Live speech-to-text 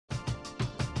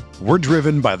We're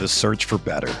driven by the search for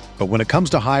better. But when it comes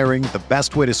to hiring, the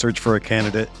best way to search for a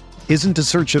candidate isn't to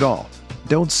search at all.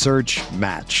 Don't search,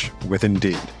 match with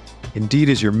Indeed. Indeed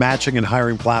is your matching and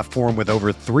hiring platform with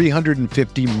over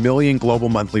 350 million global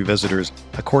monthly visitors,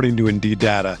 according to Indeed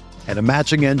data, and a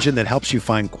matching engine that helps you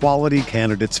find quality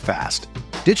candidates fast.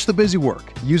 Ditch the busy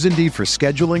work. Use Indeed for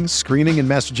scheduling, screening, and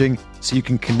messaging so you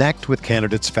can connect with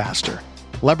candidates faster.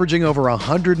 Leveraging over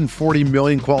 140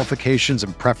 million qualifications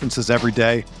and preferences every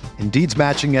day, Indeed's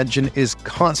matching engine is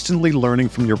constantly learning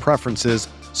from your preferences,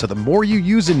 so the more you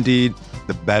use Indeed,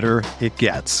 the better it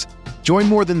gets. Join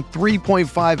more than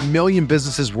 3.5 million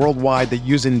businesses worldwide that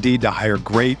use Indeed to hire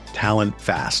great talent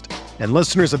fast. And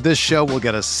listeners of this show will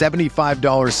get a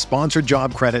 $75 sponsored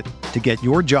job credit to get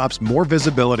your jobs more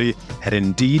visibility at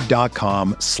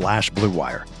Indeed.com/Blue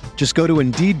Wire. Just go to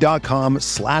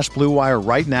Indeed.com/Blue Wire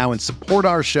right now and support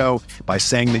our show by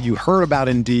saying that you heard about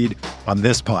Indeed on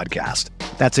this podcast.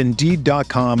 That's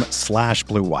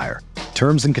Indeed.com/Blue Wire.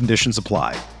 Terms and conditions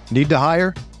apply. Need to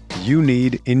hire? You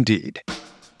need Indeed.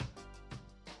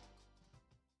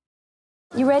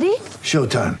 You ready?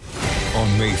 Showtime.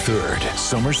 On May 3rd,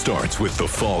 summer starts with The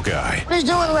Fall Guy. Let's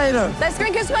do it later. Let's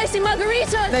drink a spicy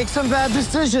margarita. Make some bad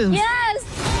decisions. Yes!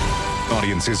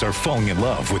 Audiences are falling in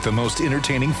love with the most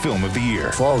entertaining film of the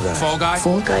year. Fall Guy. Fall Guy.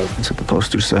 Fall Guy. That's what the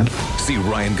poster said. See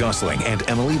Ryan Gosling and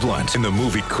Emily Blunt in the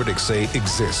movie critics say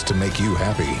exists to make you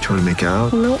happy. Trying to make it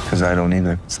out? Nope. Because I don't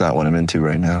either. It's not what I'm into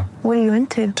right now. What are you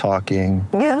into? Talking.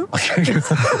 Yeah.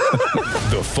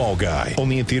 The Fall Guy.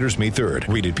 Only in theaters May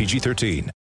 3rd. Rated PG-13.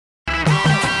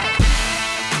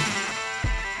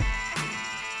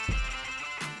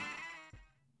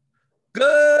 Good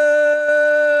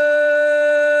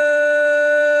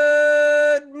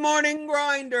morning,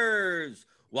 Grinders.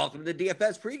 Welcome to the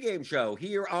DFS pregame show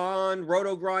here on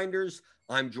Roto Grinders.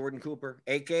 I'm Jordan Cooper,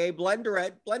 a.k.a.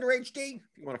 Blender HD,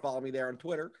 if you want to follow me there on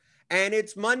Twitter. And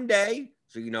it's Monday,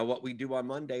 so you know what we do on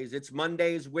Mondays. It's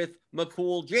Mondays with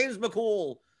McCool, James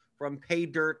McCool from Pay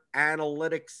Dirt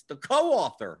Analytics, the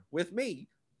co-author with me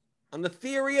on the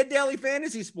Theory of Daily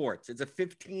Fantasy Sports. It's a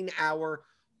 15-hour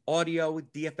audio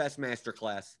DFS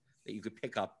masterclass that you could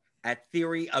pick up at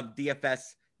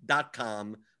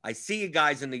theoryofdfs.com. I see you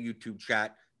guys in the YouTube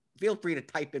chat. Feel free to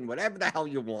type in whatever the hell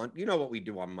you want. You know what we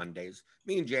do on Mondays.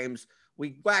 Me and James,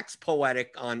 we wax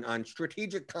poetic on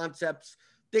strategic concepts,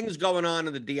 things going on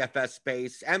in the DFS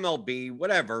space, MLB,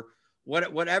 whatever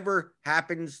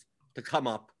happens to come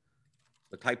up.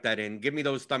 So type that in. Give me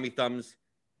those thummy thumbs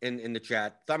in the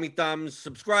chat. Thummy thumbs,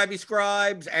 subscribey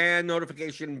scribes, and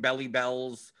notification belly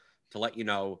bells to let you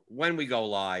know when we go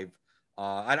live.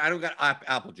 I don't got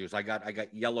apple juice. I got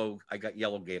yellow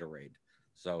Gatorade.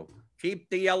 So keep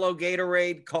the yellow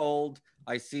Gatorade cold.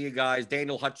 I see you guys.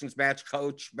 Daniel Hutchins, match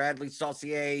coach, Bradley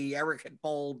Saucier, Eric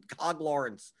Hitbold, Cog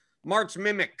Lawrence, March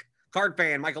Mimic, Card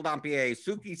Fan, Michael Dompier,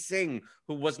 Suki Singh,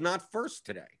 who was not first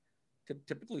today.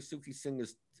 Typically, Suki Singh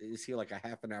is here like a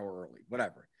half an hour early.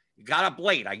 Whatever. You got up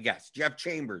late, I guess. Jeff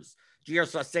Chambers, Gio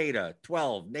Saceda,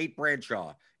 12, Nate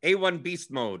Bradshaw, A1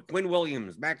 Beast Mode, Quinn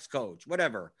Williams, Max Coach,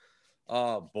 whatever.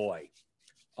 Oh, boy.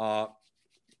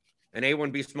 And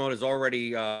A1 Beast Mode has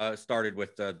already started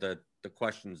with the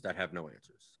questions that have no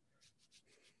answers.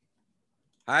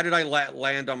 How did I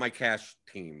land on my cash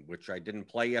team, which I didn't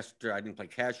play yesterday? I didn't play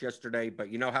cash yesterday, but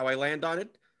you know how I land on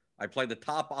it? I play the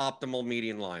top optimal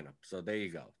median lineup. So there you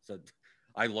go. So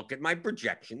I look at my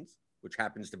projections, which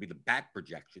happens to be the back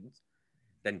projections.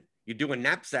 Then you do a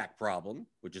knapsack problem,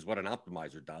 which is what an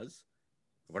optimizer does.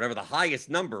 Whatever the highest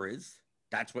number is,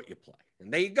 that's what you play.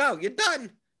 And there you go. You're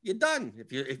done. You're done.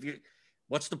 If you,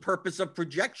 what's the purpose of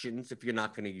projections if you're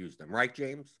not going to use them, right,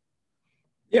 James?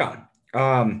 Yeah.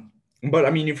 But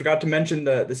I mean, you forgot to mention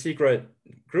the secret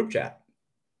group chat.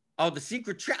 Oh, the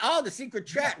secret chat. Oh, the secret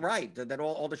chat. Right. That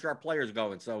all the sharp players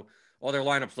go in. So all their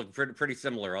lineups look pretty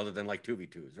similar other than like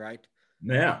 2v2s, right?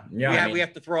 Yeah. Yeah. We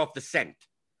have to throw off the scent.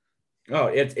 Oh,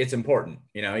 it's important.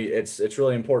 You know, it's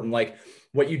really important. Like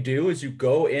what you do is you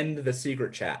go into the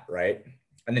secret chat, right?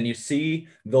 And then you see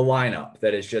the lineup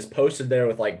that is just posted there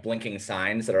with like blinking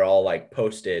signs that are all like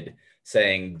posted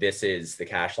saying this is the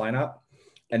cash lineup.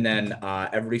 And then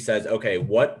everybody says, okay,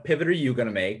 what pivot are you going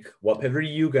to make? What pivot are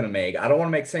you going to make? I don't want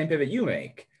to make the same pivot you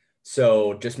make.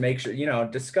 So just make sure,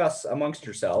 discuss amongst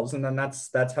yourselves. And then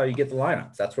that's how you get the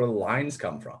lineups. That's where the lines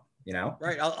come from,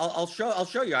 Right. I'll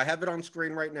show you. I have it on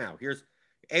screen right now. Here's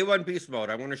A1 Beast Mode.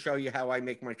 I want to show you how I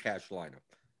make my cash lineup.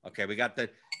 Okay. We got the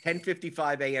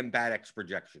 10:55 a.m. BATX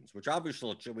projections, which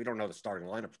obviously we don't know the starting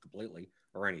lineups completely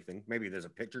or anything. Maybe there's a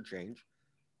pitcher change.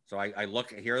 So I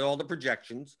look here are all the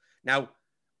projections. Now,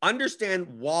 understand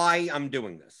why I'm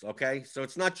doing this, okay? So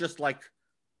it's not just like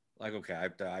Like, okay, I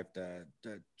have to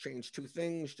change two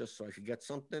things just so I could get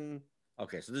something.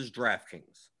 Okay, so this is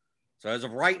DraftKings. So as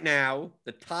of right now,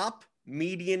 the top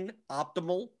median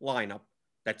optimal lineup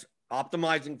that's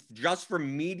optimizing just for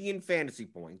median fantasy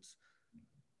points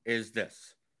is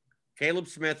this. Caleb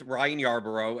Smith, Ryan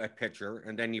Yarborough at pitcher,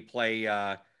 and then you play,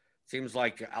 seems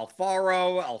like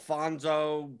Alfaro,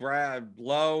 Alfonso, Brad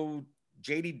Lowe,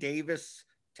 JD Davis,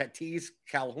 Tatis,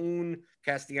 Calhoun,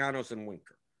 Castellanos, and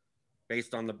Winker,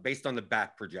 based on the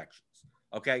bat projections.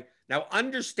 Okay, now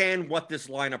understand what this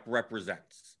lineup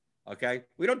represents. Okay,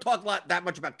 we don't talk that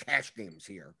much about cash games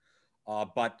here,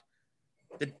 but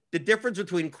the difference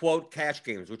between quote cash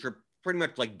games, which are pretty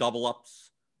much like double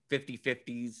ups,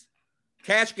 50-50s.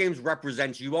 Cash games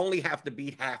represents you only have to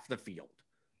beat half the field.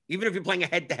 Even if you're playing a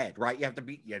head-to-head, right? You have to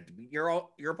beat your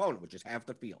opponent, which is half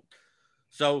the field.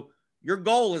 So your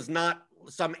goal is not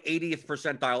some 80th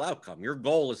percentile outcome. Your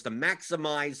goal is to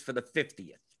maximize for the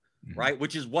 50th, right?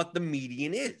 Which is what the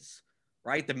median is,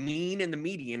 right? The mean and the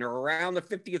median are around the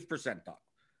 50th percentile.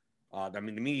 I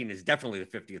mean, the median is definitely the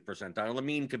 50th percentile. The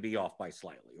mean could be off by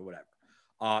slightly or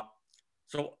whatever.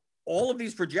 So all of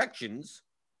these projections,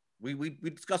 we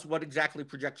discussed what exactly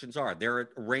projections are. They're a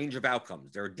range of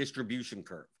outcomes. They're a distribution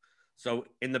curve. So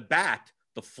in the bat,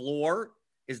 the floor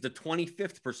is the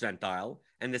 25th percentile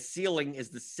and the ceiling is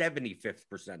the 75th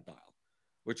percentile,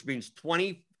 which means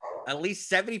at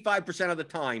least 75% of the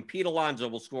time, Pete Alonso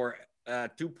will score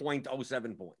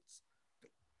 2.07 points.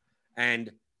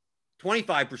 And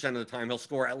 25% of the time, he'll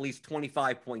score at least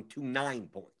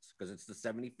 25.29 points because it's the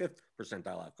 75th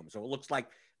percentile outcome. So it looks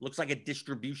like a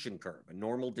distribution curve, a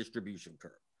normal distribution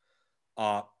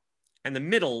curve. And the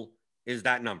middle is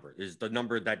that number, is the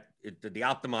number that the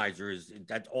optimizer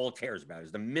that's all it cares about,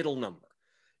 is the middle number.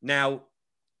 Now,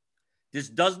 this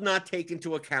does not take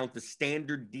into account the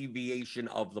standard deviation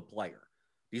of the player.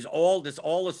 This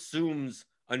all assumes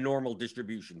a normal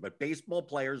distribution, but baseball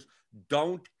players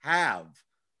don't have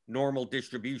normal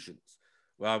distributions.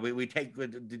 Well, we take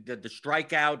the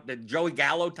strikeout, the Joey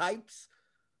Gallo types,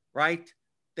 right?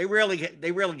 They rarely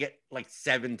get like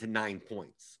 7 to 9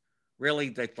 points. Really,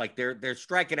 they're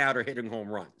striking out or hitting home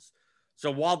runs. So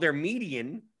while their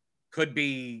median could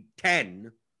be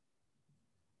 10,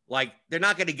 like they're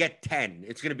not going to get 10.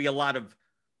 It's going to be a lot of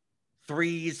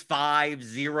 3s,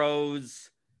 5s, 0s,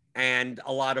 and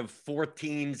a lot of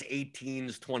 14s,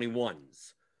 18s,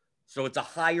 21s. So it's a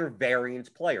higher variance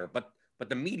player, but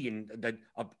the median,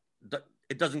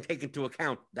 it doesn't take into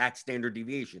account that standard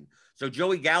deviation. So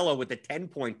Joey Gallo with a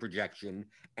 10-point projection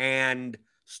and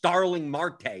Starling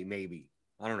Marte, maybe,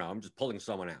 I don't know, I'm just pulling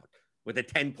someone out, with a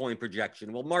 10-point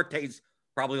projection. Well, Marte's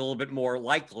probably a little bit more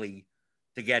likely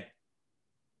to get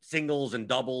singles and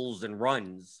doubles and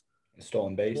runs.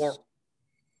 Stolen base.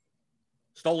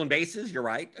 Stolen bases, you're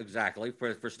right, exactly,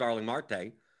 for Starling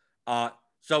Marte.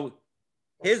 So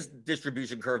his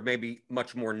distribution curve may be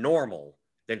much more normal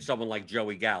than someone like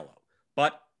Joey Gallo.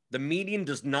 But the median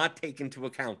does not take into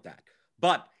account that.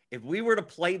 But if we were to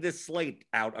play this slate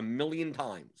out a million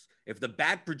times, if the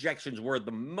bat projections were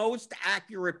the most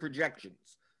accurate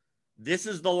projections, this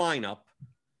is the lineup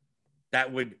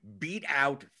that would beat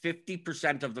out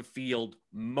 50% of the field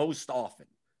most often.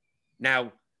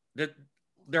 Now, there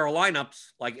are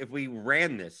lineups, like if I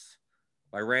ran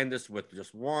this with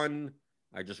just one,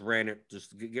 I just ran it,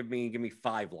 just give me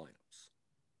 5 lineups.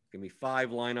 Give me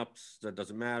 5 lineups. That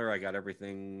doesn't matter. I got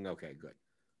everything. Okay, good.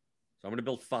 So I'm going to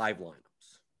build 5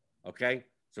 lineups. Okay.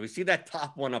 So we see that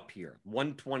top one up here,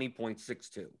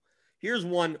 120.62. Here's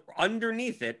one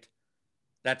underneath it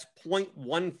that's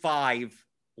 0.15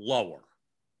 lower.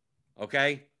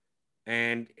 Okay.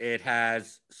 And it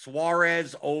has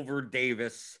Suarez over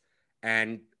Davis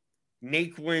and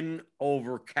Naquin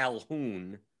over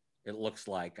Calhoun. It looks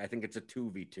like. I think it's a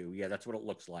 2v2. Yeah, that's what it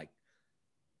looks like.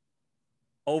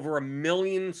 Over 1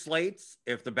 million slates,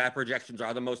 if the bat projections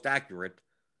are the most accurate,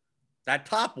 that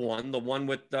top one, the one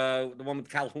with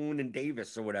Calhoun and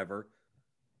Davis or whatever,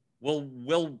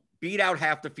 will beat out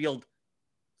half the field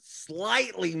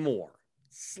slightly more,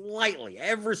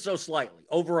 ever so slightly,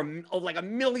 over like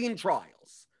 1 million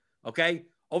trials. Okay,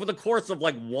 over the course of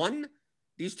like one,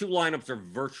 these two lineups are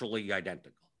virtually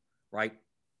identical, right?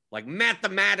 Like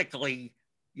mathematically,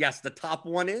 yes, the top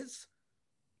one is,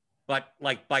 but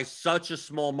like by such a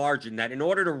small margin that in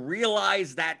order to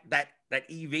realize that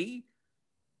EV,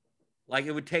 like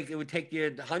it would take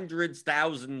you hundreds,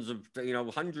 thousands of,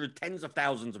 tens of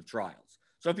thousands of trials.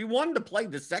 So if you wanted to play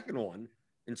the second one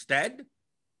instead,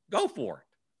 go for it,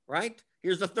 right?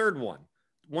 Here's the third one,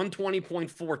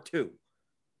 120.42,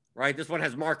 right? This one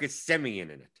has Marcus Semien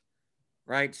in it,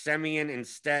 right? Semien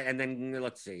instead, and then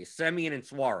let's see, Semien and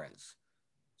Suarez.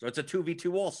 So it's a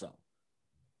 2v2 also.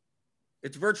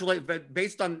 It's virtually, but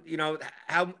based on,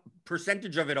 how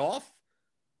percentage of it off,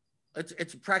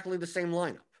 it's practically the same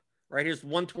lineup. Right, here's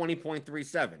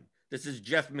 120.37. This is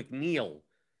Jeff McNeil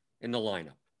in the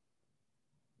lineup.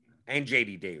 And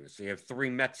J.D. Davis. So you have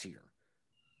 3 Mets here.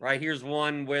 Right, here's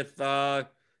one with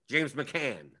James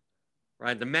McCann.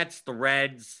 Right, the Mets, the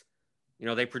Reds,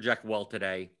 they project well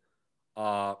today.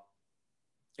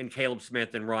 And Caleb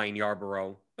Smith and Ryan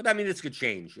Yarbrough. But this could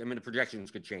change. The projections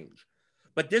could change.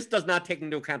 But this does not take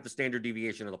into account the standard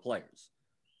deviation of the players.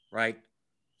 Right?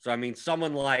 So,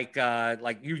 someone like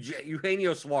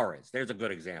Eugenio Suarez, there's a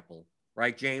good example,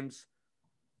 right, James?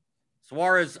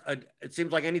 Suarez, it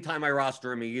seems like anytime I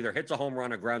roster him, he either hits a home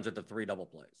run or grounds at the 3 double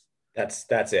plays.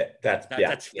 That's it. That's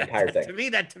the entire thing. To me,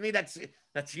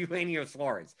 that's Eugenio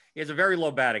Suarez. He has a very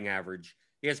low batting average.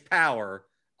 He has power,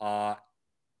 but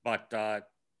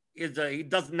he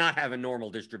does not have a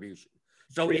normal distribution.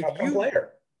 So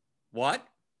player. What?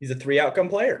 He's a 3 outcome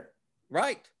player.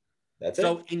 Right. That's it.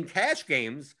 So in cash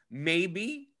games,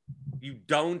 maybe you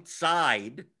don't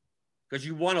side because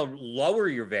you want to lower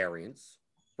your variance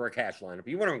for a cash lineup.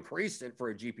 You want to increase it for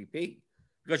a GPP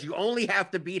because you only have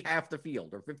to beat half the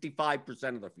field or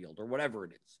 55% of the field or whatever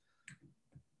it is.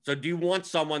 So do you want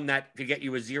someone that could get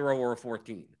you a 0 or a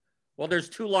 14? Well, there's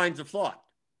 2 lines of thought.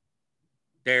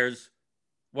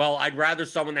 I'd rather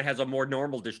someone that has a more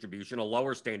normal distribution, a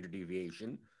lower standard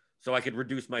deviation, so I could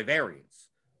reduce my variance.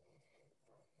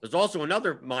 There's also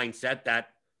another mindset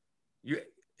that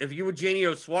if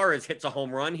Eugenio Suarez hits a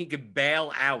home run, he could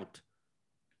bail out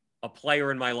a player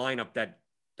in my lineup that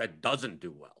doesn't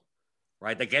do well,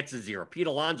 right? That gets a 0. Pete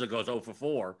Alonso goes 0 for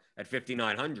 4 at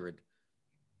 5,900.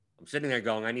 I'm sitting there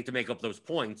going, I need to make up those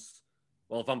points.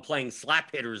 Well, if I'm playing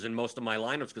slap hitters in most of my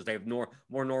lineups because they have more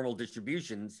normal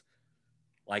distributions,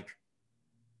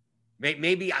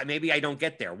 maybe I don't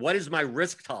get there. What is my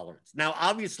risk tolerance? Now,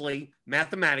 obviously,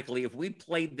 mathematically, if we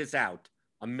played this out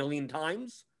a million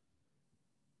times,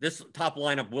 this top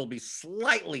lineup will be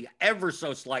ever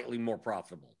so slightly more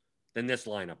profitable than this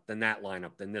lineup, than that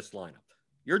lineup, than this lineup.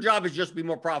 Your job is just to be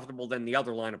more profitable than the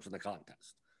other lineups in the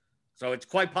contest. So it's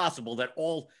quite possible that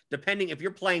depending if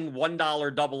you're playing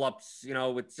 $1 double ups,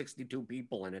 with 62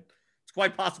 people in it, it's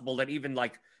quite possible that even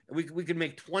we could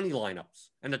make 20 lineups,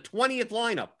 and the 20th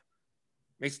lineup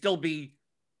may still be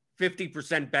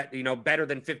 50% better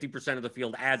than 50% of the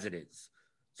field as it is.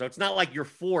 So it's not like you're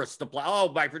forced to play.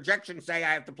 Oh, my projections say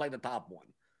I have to play the top one.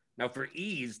 Now, for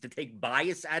ease, to take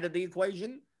bias out of the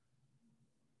equation,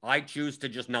 I choose to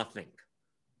just not think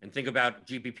and think about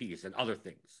GPPs and other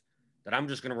things that I'm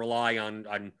just going to rely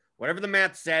on whatever the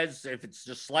math says. If it's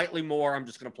just slightly more, I'm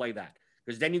just going to play that.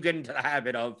 Because then you get into the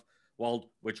habit of, well,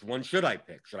 which one should I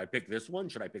pick? Should I pick this one?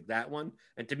 Should I pick that one?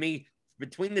 And to me,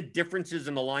 between the differences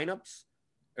in the lineups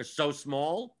are so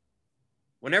small,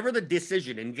 whenever the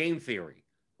decision in game theory,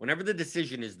 whenever the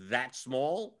decision is that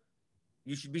small,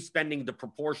 you should be spending the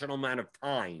proportional amount of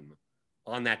time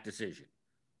on that decision.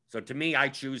 So to me, I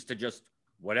choose to just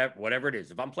whatever it is.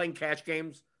 If I'm playing cash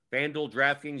games, FanDuel,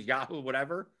 DraftKings, Yahoo,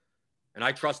 whatever, and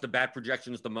I trust the bat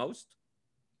projections the most,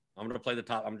 I'm going to play the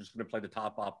top. I'm just going to play the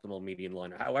top optimal median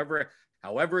lineup.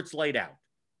 However it's laid out,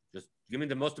 just give me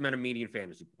the most amount of median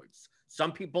fantasy points.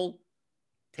 Some people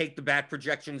take the bat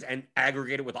projections and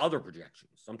aggregate it with other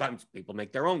projections. Sometimes people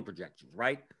make their own projections,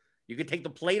 right? You can take the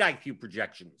plate IQ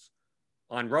projections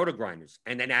on RotoGrinders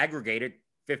and then aggregate it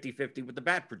 50-50 with the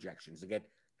bat projections to get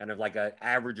kind of like an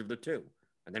average of the two,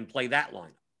 and then play that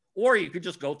lineup. Or you could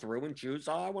just go through and choose,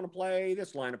 I want to play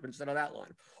this lineup instead of that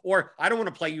lineup. Or I don't want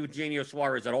to play Eugenio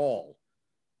Suarez at all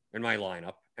in my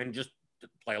lineup and just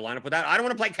play a lineup with that. I don't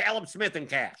want to play Caleb Smith in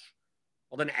cash.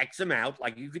 Well, then X him out.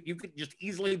 You could just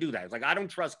easily do that. It's I don't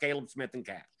trust Caleb Smith in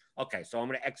cash. Okay, so I'm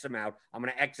going to X him out. I'm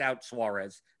going to X out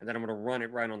Suarez, and then I'm going to run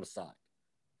it right on the side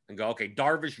and go, okay,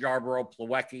 Darvish, Yarbrough,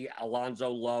 Plawecki, Alonso,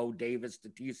 Lowe, Davis,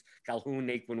 Tatis, Calhoun,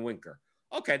 Naquin, Winker.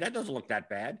 Okay, that doesn't look that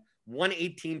bad.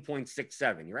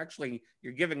 118.67.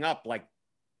 You're giving up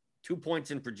 2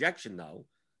 points in projection though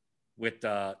with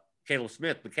Caleb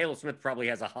Smith, but Caleb Smith probably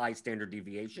has a high standard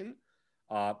deviation.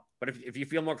 But if you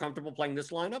feel more comfortable playing this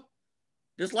lineup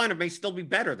may still be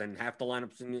better than half the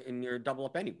lineups in your double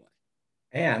up anyway.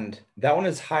 And that one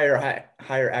is higher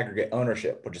aggregate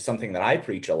ownership, which is something that I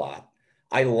preach a lot.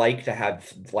 I like to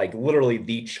have literally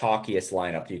the chalkiest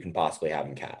lineup you can possibly have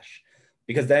in cash,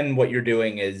 because then what you're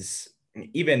doing is,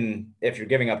 even if you're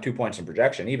giving up 2 points in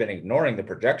projection, even ignoring the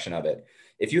projection of it,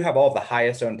 if you have all of the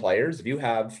highest owned players, if you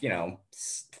have,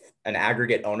 an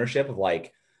aggregate ownership of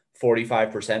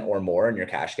 45% or more in your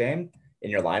cash game, in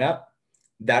your lineup,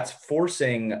 that's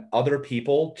forcing other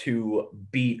people to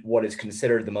beat what is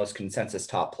considered the most consensus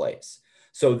top plays.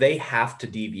 So they have to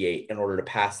deviate in order to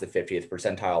pass the 50th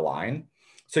percentile line.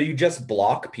 So you just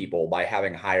block people by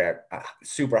having higher,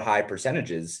 super high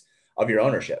percentages of your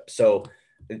ownership. So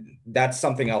that's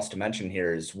something else to mention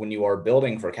here is when you are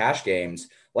building for cash games,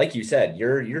 like you said,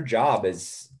 your job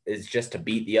is just to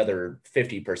beat the other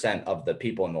 50% of the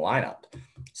people in the lineup.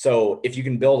 So if you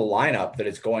can build a lineup that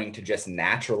is going to just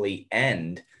naturally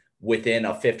end within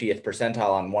a 50th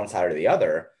percentile on one side or the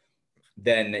other,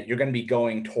 then you're going to be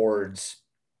going towards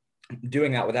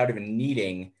doing that without even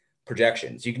needing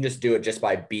projections. You can just do it just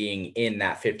by being in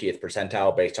that 50th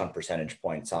percentile based on percentage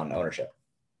points on ownership.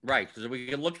 Right. Because we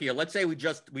can look here. Let's say we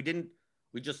just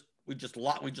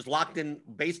locked in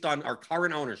based on our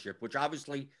current ownership, which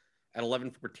obviously at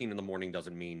 11:14 in the morning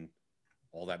doesn't mean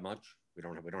all that much. We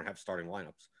don't have starting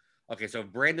lineups. Okay, so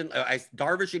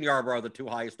Darvish and Yarbrough are the two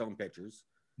highest owned pitchers.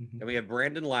 Mm-hmm. Then we have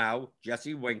Brandon Lau,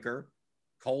 Jesse Winker,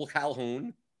 Cole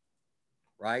Calhoun.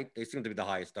 Right, they seem to be the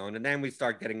highest owned, and then we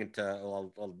start getting into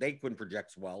Naquin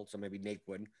projects well, so maybe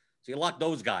Naquin. So you lock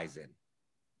those guys in,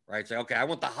 right? Say, okay, I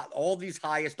want all these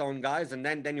highest owned guys, and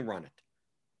then you run it,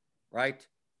 right?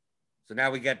 So now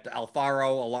we get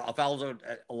Alfonso,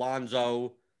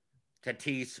 Alonso,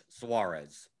 Tatis,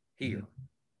 Suarez here. Mm-hmm.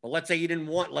 But let's say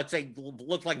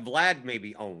looks like Vlad may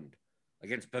be owned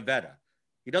against Pivetta.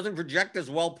 He doesn't project as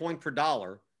well point per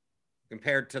dollar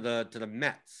compared to the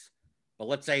Mets. But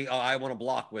let's say I want to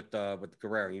block with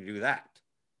Guerrero. You do that,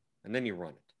 and then you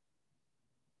run it.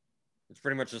 It's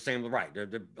pretty much the same, right?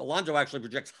 Alonso actually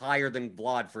projects higher than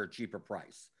Vlad for a cheaper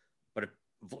price. But if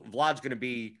Vlad's going to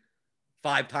be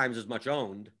 5 times as much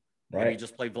owned, right, you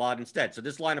just play Vlad instead. So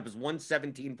this lineup is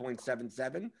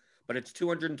 117.77, but it's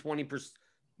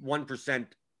 221%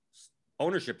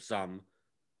 ownership sum.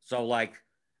 So like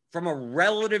from a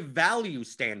relative value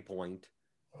standpoint,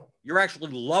 you're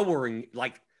actually lowering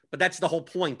but that's the whole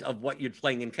point of what you're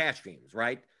playing in cash games,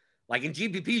 right? Like in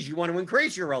GPPs, you want to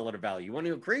increase your relative value. You want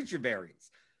to increase your variance.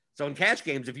 So in cash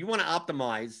games, if you want to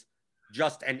optimize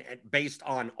just and based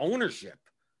on ownership,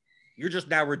 you're just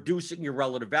now reducing your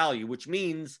relative value, which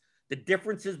means the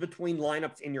differences between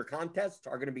lineups in your contest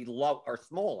are going to be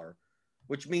smaller,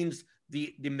 which means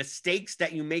the mistakes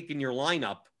that you make in your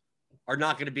lineup are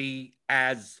not going to be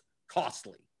as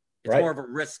costly. It's more of a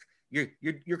risk.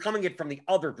 You're coming at it from the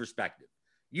other perspective.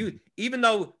 Even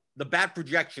though the bat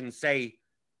projections say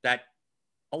that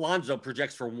Alonso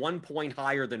projects for 1 point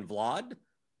higher than Vlad,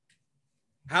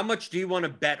 how much do you want to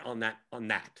bet on that?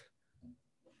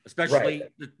 Especially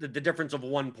the difference of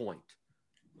 1 point,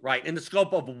 right? In the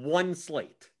scope of one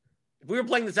slate. If we were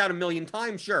playing this out a million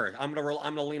times, sure, I'm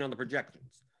gonna lean on the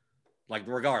projections. Like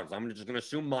regardless, I'm just gonna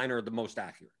assume mine are the most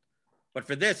accurate. But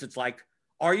for this, it's like,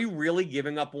 are you really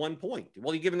giving up 1 point?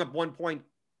 Well, you're giving up 1 point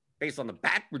based on the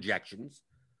bat projections.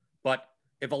 But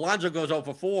if Alonso goes 0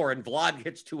 for 4 and Vlad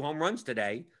hits 2 home runs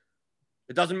today,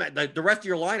 it doesn't matter. The rest of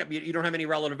your lineup, you don't have any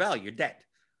relative value. You're dead.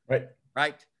 Right.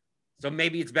 So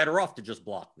maybe it's better off to just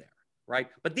block there.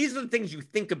 Right. But these are the things you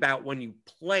think about when you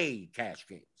play cash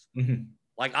games. Mm-hmm.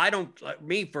 Like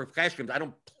for cash games, I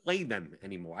don't play them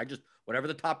anymore. I just, whatever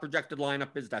the top projected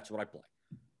lineup is, that's what I play.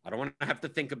 I don't want to have to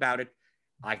think about it.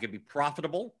 I could be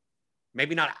profitable,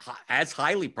 maybe not as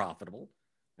highly profitable,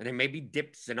 and there may be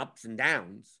dips and ups and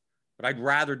downs. But I'd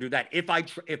rather do that if I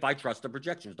trust the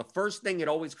projections. The first thing it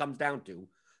always comes down to,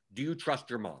 do you trust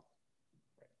your model?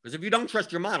 Because if you don't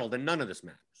trust your model, then none of this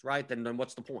matters, right? Then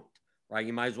what's the point, right?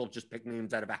 You might as well just pick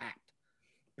names out of a hat.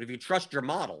 But if you trust your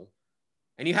model,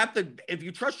 and if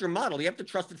you trust your model, you have to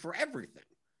trust it for everything.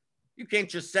 You can't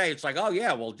just say, it's like, oh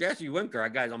yeah, well, Jesse Winker,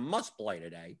 that guy's a must play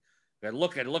today. And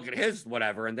look at his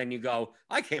whatever. And then you go,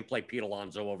 I can't play Pete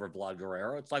Alonso over Vlad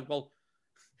Guerrero. It's like, well,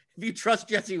 if you trust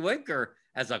Jesse Winker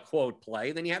as a quote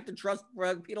play, then you have to trust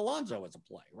Pete Alonso as a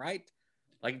play, right?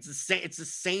 Like it's the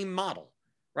same model,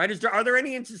 right? Are there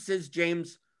any instances,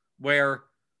 James, where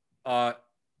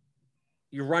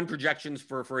you run projections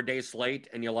for a day slate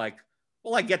and you're like,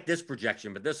 well, I get this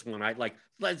projection, but this one,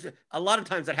 a lot of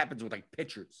times that happens with like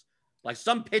pitchers. Like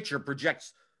some pitcher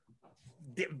projects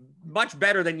much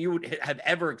better than you would have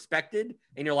ever expected.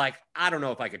 And you're like, I don't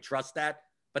know if I could trust that.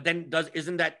 But then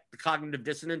isn't that the cognitive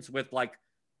dissonance with like,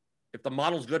 if the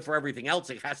model's good for everything else,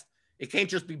 it can't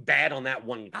just be bad on that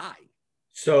one guy.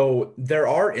 So there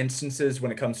are instances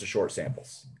when it comes to short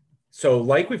samples. So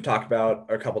like we've talked about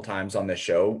a couple times on this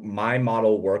show, my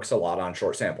model works a lot on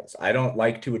short samples. I don't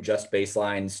like to adjust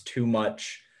baselines too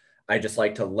much. I just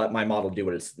like to let my model do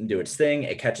its thing.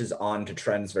 It catches on to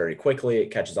trends very quickly.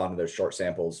 It catches on to those short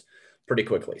samples pretty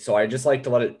quickly. So I just like to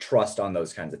let it trust on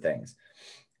those kinds of things.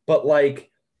 But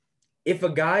like if a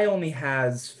guy only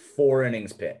has 4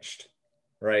 innings pitched,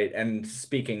 right? And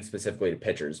speaking specifically to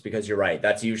pitchers, because you're right,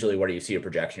 that's usually where you see a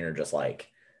projection. You're just like,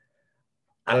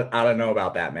 I don't know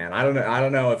about that, man. I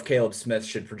don't know if Caleb Smith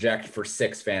should project for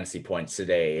 6 fantasy points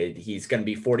today. He's going to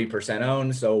be 40%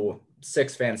 owned, so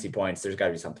 6 fantasy points, there's got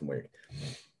to be something weird.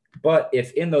 But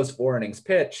if in those 4 innings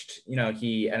pitched,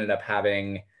 he ended up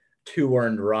having 2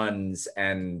 earned runs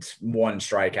and 1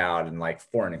 strikeout and like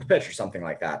 4 innings pitched or something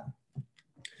like that,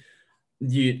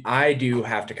 I do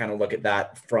have to kind of look at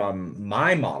that from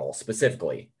my model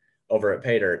specifically over at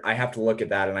PayDirt. I have to look at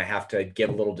that and I have to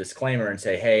give a little disclaimer and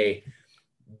say, hey,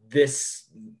 this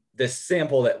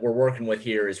sample that we're working with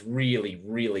here is really,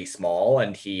 really small,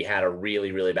 and he had a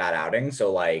really, really bad outing.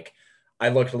 So like, I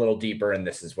looked a little deeper and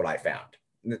this is what I found.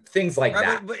 Things like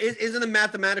that. But isn't the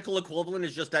mathematical equivalent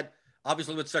is just that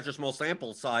obviously with such a small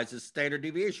sample size, his standard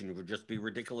deviation would just be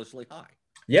ridiculously high.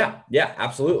 Yeah,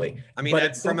 absolutely. I mean,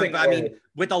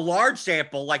 with a large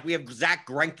sample, like we have Zach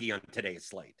Greinke on today's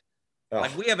slate.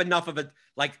 Like we have enough of it.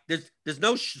 Like there's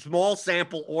no small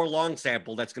sample or long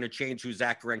sample that's going to change who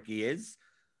Zach Greinke is.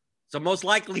 So most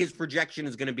likely his projection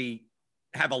is going to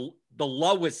have the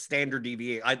lowest standard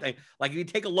deviation. I think, like if you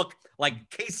take a look, like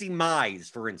Casey Mize,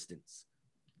 for instance,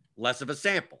 less of a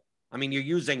sample. I mean,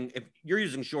 if you're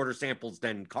using shorter samples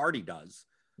than Cardi does.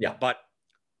 Yeah. But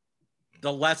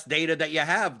the less data that you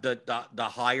have, the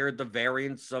higher the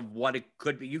variance of what it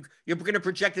could be. You're going to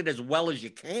project it as well as you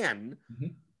can. Mm-hmm.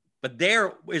 But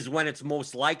there is when it's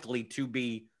most likely to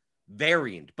be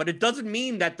variant. But it doesn't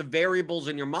mean that the variables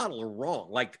in your model are wrong.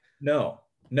 Like no.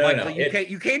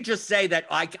 You can't just say that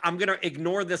I'm going to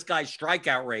ignore this guy's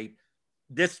strikeout rate,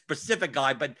 this specific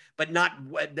guy, but not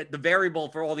the variable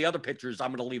for all the other pitchers. I'm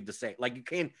going to leave the same. Like you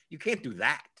can't do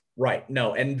that. Right.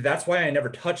 No, and that's why I never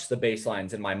touched the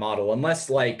baselines in my model unless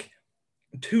like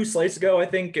 2 slates ago. I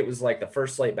think it was like the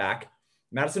first slate back.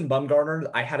 Madison Bumgarner,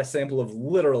 I had a sample of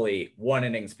literally 1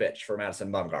 innings pitched for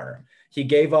Madison Bumgarner. He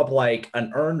gave up like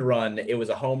an earned run. It was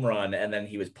a home run, and then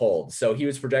he was pulled. So he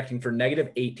was projecting for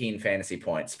 -18 fantasy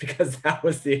points because that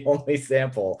was the only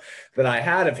sample that I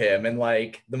had of him. And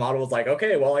like the model was like,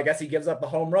 okay, well, I guess he gives up the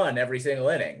home run every single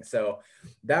inning. So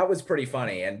that was pretty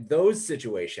funny. And those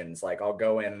situations, like I'll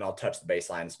go in and I'll touch the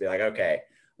baseline and be like, okay,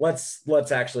 let's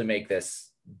actually make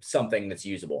this something that's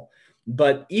usable.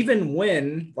 But even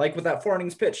when, like with that 4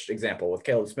 innings pitched example with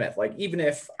Caleb Smith, like even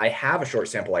if I have a short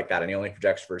sample like that and he only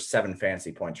projects for 7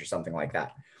 fantasy points or something like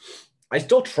that, I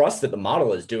still trust that the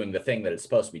model is doing the thing that it's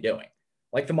supposed to be doing.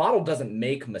 Like the model doesn't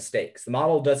make mistakes. The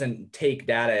model doesn't take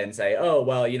data and say, oh,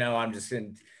 well, I'm just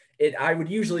going to, I would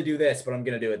usually do this, but I'm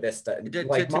going to do it this time.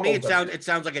 To me, it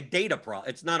sounds like a data problem.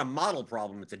 It's not a model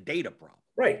problem. It's a data problem.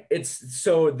 Right. It's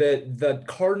so the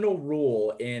cardinal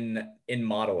rule in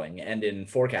modeling and in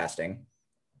forecasting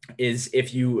is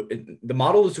the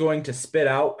model is going to spit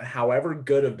out however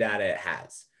good of data it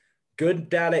has. Good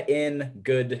data in,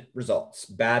 good results.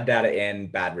 Bad data in,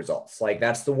 bad results. Like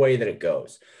that's the way that it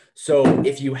goes. So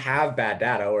if you have bad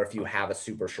data, or if you have a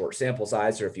super short sample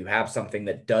size, or if you have something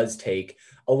that does take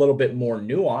a little bit more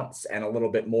nuance and a little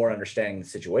bit more understanding the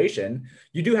situation,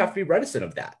 you do have to be reticent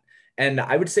of that. And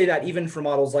I would say that even for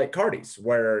models like Cardi's,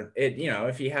 where it,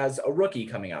 if he has a rookie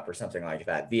coming up or something like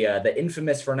that, the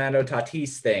infamous Fernando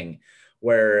Tatis thing,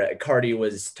 where Cardi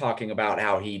was talking about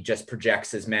how he just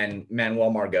projects as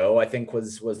Manuel Margot, I think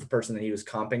was the person that he was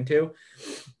comping to.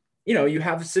 You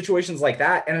have situations like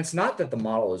that, and it's not that the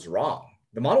model is wrong.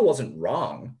 The model wasn't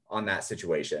wrong on that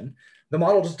situation. The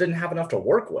model just didn't have enough to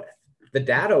work with. The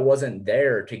data wasn't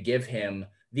there to give him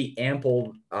the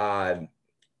ample,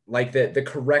 the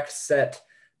correct set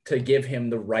to give him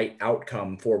the right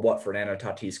outcome for what Fernando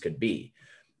Tatis could be.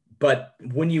 But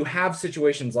when you have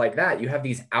situations like that, you have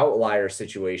these outlier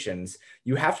situations,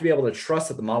 you have to be able to trust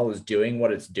that the model is doing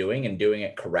what it's doing and doing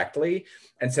it correctly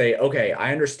and say, okay,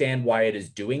 I understand why it is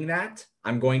doing that.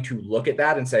 I'm going to look at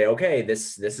that and say, okay,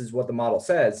 this is what the model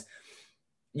says.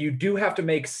 You do have to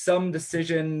make some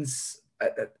decisions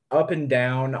up and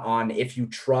down on if you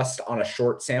trust on a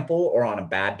short sample or on a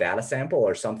bad data sample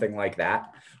or something like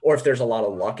that, or if there's a lot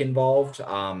of luck involved.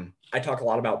 I talk a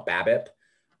lot about BABIP.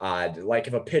 Like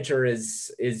if a pitcher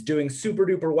is doing super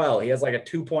duper well, he has like a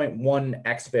 2.1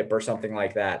 xFIP or something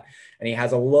like that, and he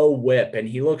has a low whip and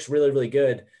he looks really, really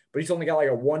good, but he's only got like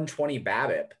a 120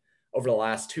 BABIP over the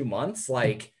last 2 months.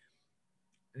 Like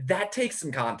that takes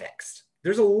some context.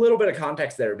 There's a little bit of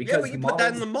context there because but you put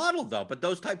that in the model though, but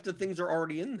those types of things are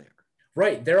already in there.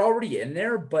 Right. They're already in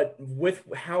there, but with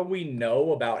how we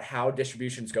know about how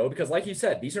distributions go, because like you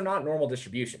said, these are not normal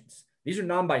distributions. These are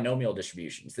non-binomial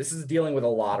distributions. This is dealing with a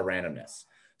lot of randomness.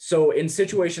 So in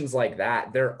situations like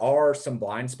that, there are some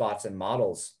blind spots in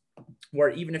models where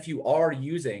even if you are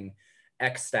using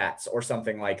X stats or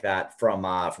something like that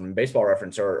from Baseball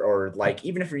Reference, or like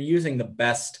even if you're using the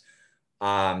best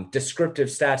descriptive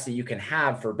stats that you can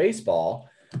have for baseball,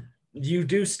 you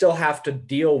do still have to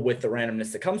deal with the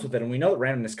randomness that comes with it. And we know that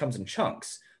randomness comes in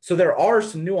chunks. So there are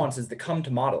some nuances that come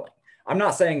to modeling. I'm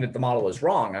not saying that the model is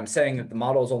wrong. I'm saying that the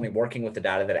model is only working with the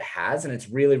data that it has, and it's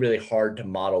really, really hard to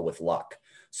model with luck.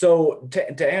 So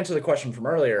to answer the question from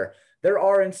earlier, there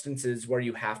are instances where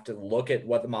you have to look at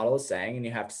what the model is saying, and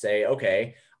you have to say,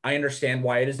 okay, I understand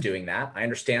why it is doing that. I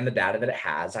understand the data that it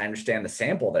has. I understand the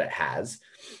sample that it has.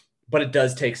 But it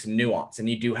does take some nuance, and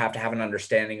you do have to have an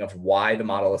understanding of why the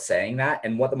model is saying that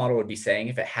and what the model would be saying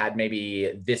if it had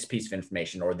maybe this piece of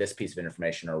information or this piece of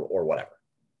information or whatever.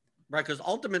 Right, because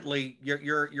ultimately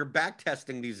you're back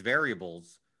testing these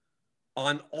variables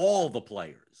on all the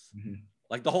players. Mm-hmm.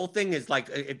 Like the whole thing is like,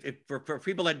 if for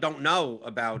people that don't know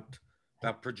about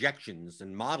projections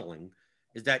and modeling,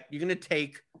 is that you're going to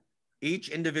take each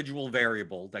individual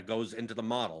variable that goes into the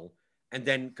model and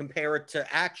then compare it to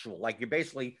actual. Like you're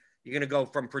going to go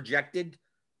from projected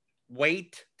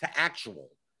weight to actual,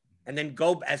 and then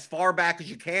go as far back as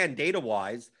you can data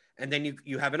wise. And then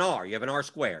you have an R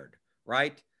squared,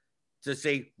 right? To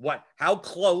see how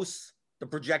close the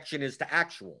projection is to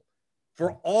actual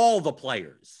for all the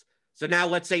players. So now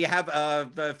let's say you have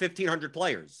 1,500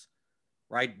 players,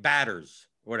 right? Batters,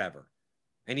 whatever.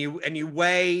 And you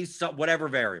weigh whatever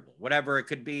variable, whatever it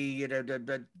could be,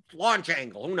 the launch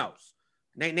angle, who knows?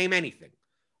 Name anything.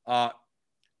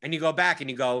 And you go back and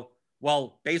you go,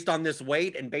 well, based on this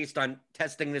weight and based on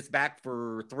testing this back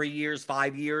for 3 years,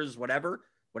 5 years, whatever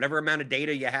amount of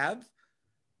data you have,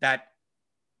 that,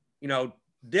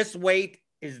 this weight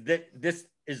is this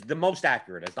is the most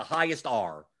accurate, as the highest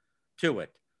R to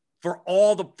it for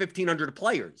all the 1,500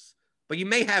 players. But you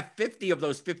may have 50 of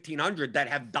those 1,500 that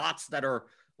have dots that are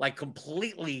like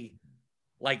completely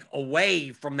like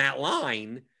away from that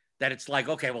line, that it's like,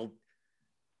 okay, well,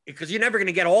 because you're never going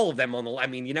to get all of them on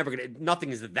the, nothing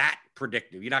is that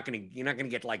predictive. You're not going to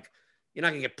get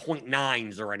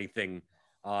 0.9s or anything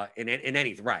in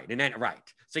anything. Right.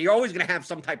 So you're always going to have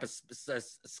some type of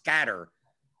scatter,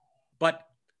 but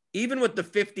even with the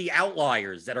 50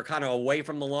 outliers that are kind of away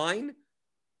from the line,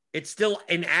 it's still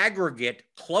in aggregate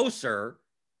closer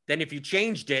than if you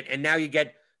changed it. And now you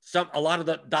get a lot of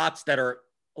the dots that are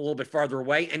a little bit farther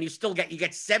away, and you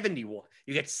get 70.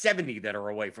 You get 70 that are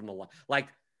away from the line. Like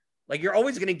you're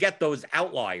always going to get those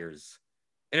outliers,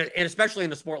 and especially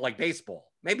in a sport like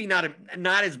baseball. Maybe not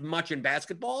as much in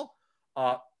basketball,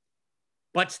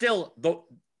 but still,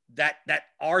 that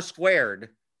R squared,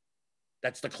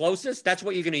 that's the closest. That's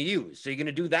what you're going to use. So you're going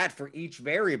to do that for each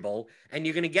variable, and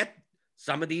you're going to get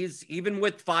some of these, even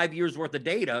with 5 years worth of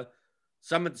data.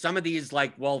 Some of these,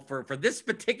 like, well, for this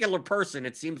particular person,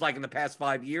 it seems like in the past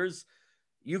 5 years,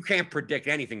 you can't predict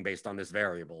anything based on this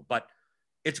variable, but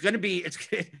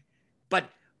but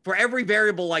for every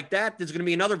variable like that, there's going to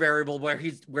be another variable where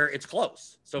it's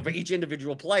close. So for each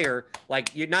individual player,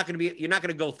 like you're not going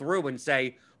to go through and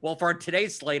say, well, for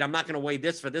today's slate, I'm not going to weigh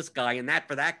this for this guy and that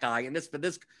for that guy and this for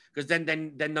this, because then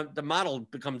the model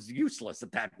becomes useless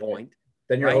at that point.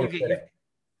 Then you're overfitting.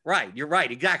 Right. You're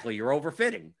right. Exactly. You're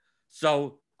overfitting.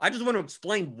 So I just want to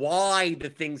explain why the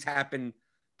things happen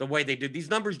the way they do. These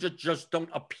numbers just don't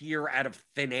appear out of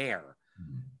thin air.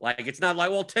 Like, it's not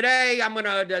like, well, today I'm going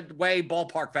to weigh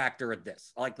ballpark factor at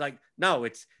this. Like, no,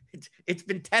 it's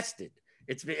been tested.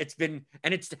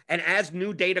 And as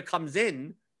new data comes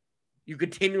in, you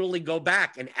continually go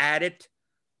back and add it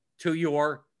to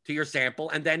your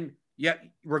sample, and then you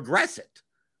regress it.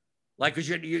 Like, because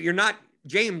you're not,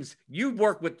 James, you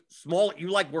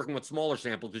like working with smaller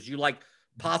samples because you like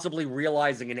possibly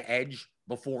realizing an edge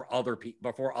before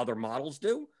other models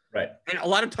do. Right. And a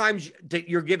lot of times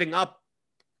you're giving up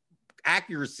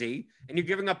accuracy, and you're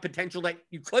giving up potential that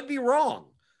you could be wrong,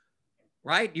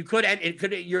 right? You could, and it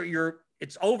could,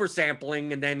 it's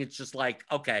oversampling, and then it's just like,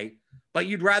 okay, but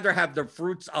you'd rather have the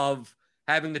fruits of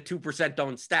having the 2%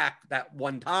 don't stack that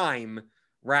one time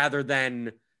rather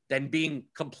than being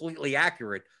completely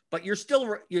accurate. But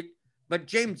but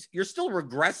James, you're still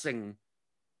regressing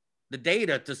the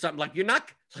data to something like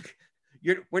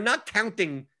we're not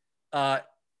counting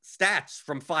stats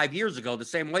from 5 years ago the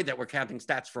same way that we're counting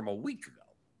stats from a week ago.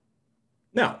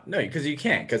 No, because you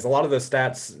can't, because a lot of the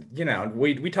stats,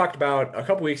 we talked about a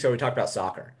couple weeks ago, we talked about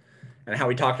soccer and how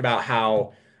we talked about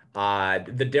how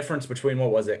the difference between, what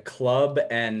was it, club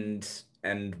and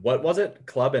what was it?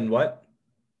 Club and what?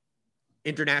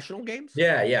 International games?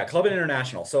 Yeah, club and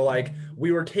international. So like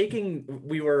we were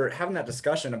having that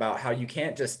discussion about how you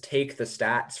can't just take the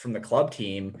stats from the club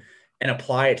team and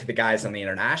apply it to the guys on the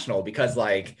international, because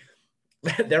like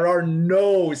there are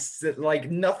no, like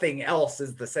nothing else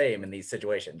is the same in these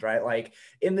situations, right? Like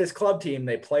in this club team,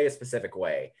 they play a specific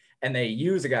way and they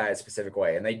use a guy a specific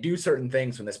way and they do certain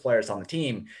things when this player's on the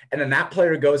team. And then that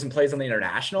player goes and plays on the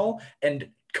international and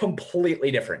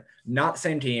completely different, not the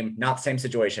same team, not the same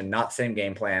situation, not the same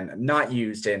game plan, not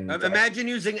used in. Imagine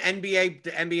using the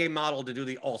NBA model to do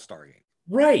the All-Star game.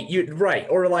 Right. Right.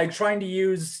 Or like trying to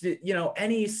use,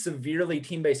 any severely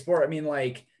team-based sport. I mean,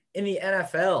 like in the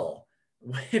NFL,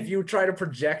 if you try to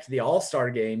project the All-Star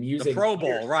game using the Pro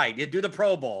Bowl, right? You do the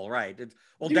Pro Bowl, right?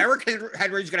 Derrick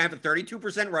Henry's going to have a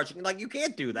 32% rushing. Like, you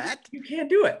can't do that. You can't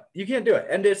do it. You can't do it.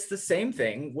 And it's the same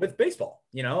thing with baseball.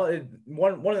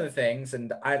 One of the things,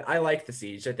 and I like the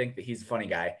Siege. I think that he's a funny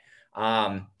guy.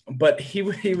 But he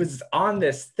was on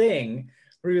this thing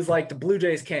where he was like, the Blue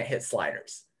Jays can't hit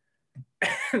sliders.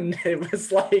 And it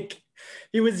was like,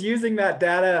 he was using that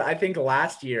data, I think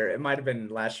last year, it might've been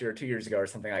last year or 2 years ago or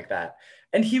something like that.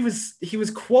 And he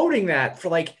was quoting that for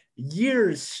like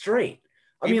years straight.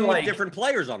 I mean, like different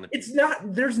players on the team.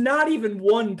 There's not even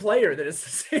one player that is the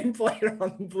same player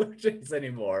on the Blue Jays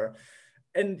anymore.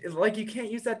 And like, you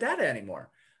can't use that data anymore.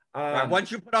 Right.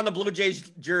 Once you put on the Blue Jays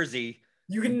jersey,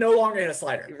 you can no longer hit a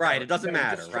slider. Right. It doesn't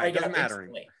matter. Right. It doesn't matter.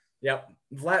 Yep.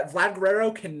 Vlad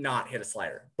Guerrero cannot hit a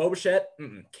slider. Bo Bichette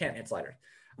can't hit sliders.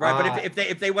 Right, but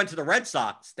if they went to the Red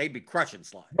Sox, they'd be crushing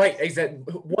sliders. Right, exactly.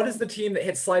 What is the team that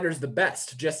hits sliders the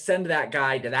best? Just send that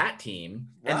guy to that team,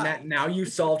 and now you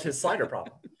solved his slider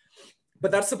problem.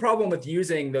 But that's the problem with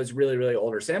using those really, really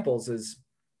older samples, is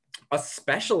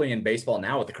especially in baseball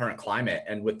now with the current climate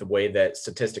and with the way that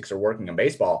statistics are working in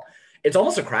baseball, it's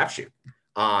almost a crapshoot.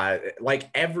 Like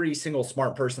every single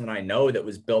smart person that I know that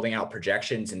was building out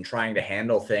projections and trying to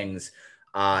handle things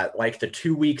like the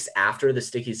 2 weeks after the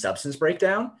sticky substance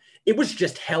breakdown, it was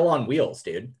just hell on wheels,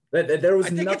 dude. There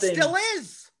was nothing. It still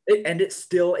is. It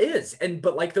still is.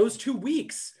 But like those 2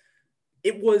 weeks,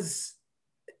 it was,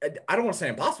 I don't want to say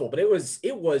impossible, but it was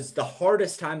the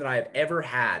hardest time that I have ever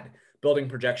had building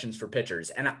projections for pitchers.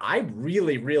 And I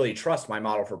really, really trust my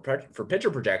model for pitcher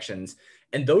projections.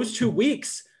 And those 2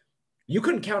 weeks, you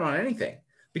couldn't count on anything.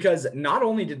 Because not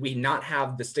only did we not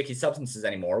have the sticky substances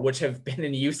anymore, which have been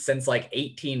in use since like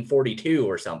 1842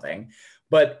 or something,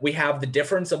 but we have the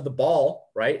difference of the ball,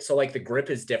 right? So like the grip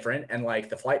is different and like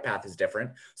the flight path is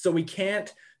different. So we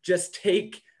can't just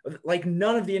take, like,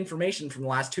 none of the information from the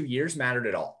last 2 years mattered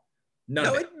at all.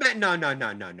 No.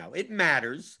 It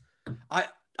matters.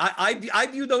 I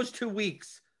view those 2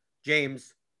 weeks,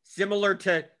 James, similar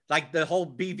to like the whole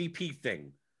BVP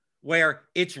thing, where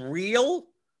it's real.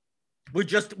 We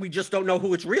just don't know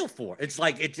who it's real for. It's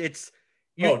like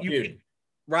dude,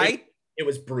 right? It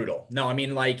was brutal. No, I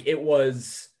mean, like, it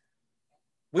was.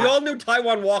 We all knew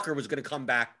Taijuan Walker was going to come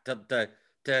back to that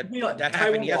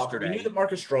happened yesterday. We knew that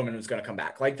Marcus Stroman was going to come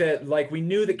back. We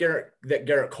knew that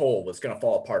Garrett Cole was going to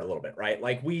fall apart a little bit, right?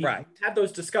 Like we had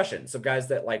those discussions of guys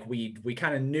that like we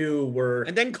kind of knew were.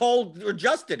 And then Cole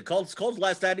adjusted. Cole's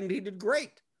last outing, he did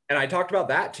great. And I talked about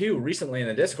that too recently in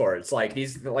the Discord. It's like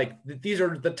these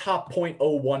are the top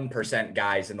 0.01%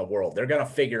 guys in the world. They're gonna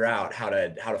figure out how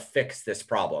to fix this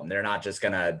problem. They're not just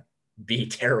gonna be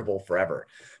terrible forever.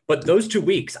 But those 2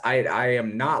 weeks, I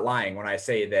am not lying when I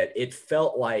say that it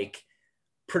felt like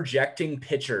projecting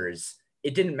pitchers.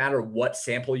 It didn't matter what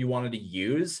sample you wanted to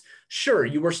use. Sure,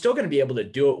 you were still going to be able to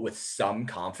do it with some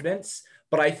confidence.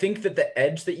 But I think that the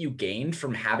edge that you gained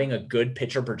from having a good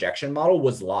pitcher projection model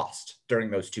was lost during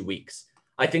those 2 weeks.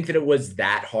 I think that it was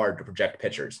that hard to project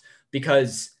pitchers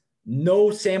because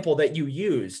no sample that you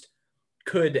used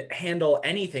could handle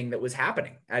anything that was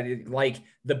happening. Like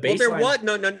the baseline. Well,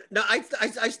 there was no.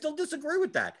 I still disagree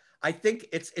with that. I think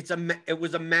it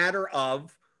was a matter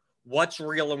of what's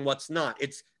real and what's not.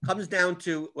 It comes down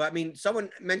to. I mean, someone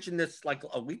mentioned this like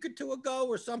a week or two ago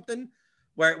or something.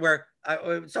 Where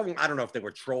someone, I don't know if they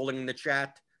were trolling in the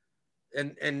chat,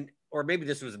 and or maybe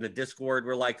this was in the Discord.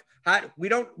 We're like, we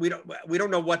don't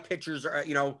know what pitchers are,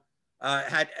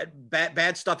 had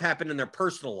bad stuff happen in their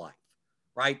personal life,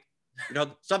 right?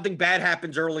 Something bad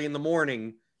happens early in the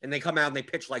morning, and they come out and they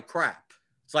pitch like crap.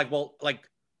 It's like, well, like,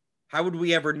 how would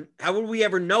we ever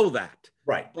know that?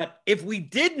 Right. But if we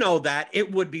did know that,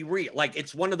 it would be real. Like,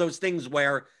 it's one of those things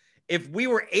where if we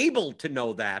were able to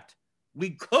know that,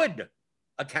 we could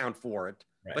account for it,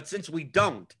 right. But since we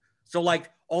don't, so like,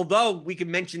 although we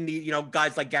can mention the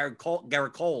guys like Garrett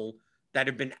Cole that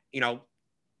have been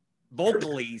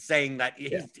vocally saying that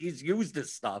he's used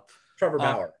this stuff. Trevor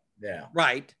Bauer,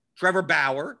 right, Trevor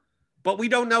Bauer, but we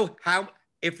don't know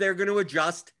if they're going to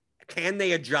adjust. Can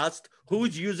they adjust?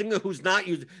 who's using it, who's not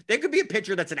using. There could be a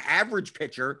pitcher that's an average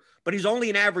pitcher, but he's only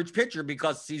an average pitcher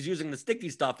because he's using the sticky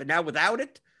stuff. And now without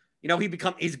it,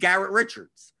 he's Garrett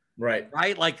Richards. Right.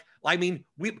 Like, I mean,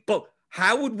 but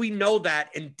how would we know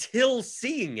that until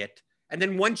seeing it? And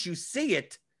then once you see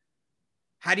it,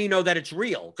 how do you know that it's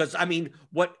real? Because I mean,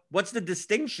 what's the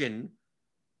distinction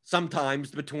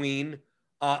sometimes between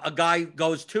a guy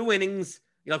goes 2 innings,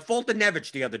 Fulton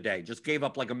Nevich the other day just gave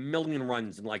up like 1 million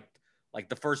runs in like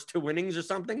the first 2 innings or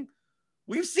something.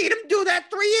 We've seen him do that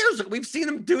 3 years ago. We've seen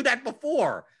him do that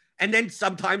before. And then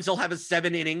sometimes he'll have a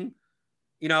 7-inning,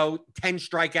 10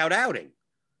 strikeout outing.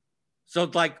 So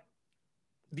it's like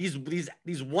these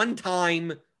one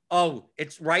time,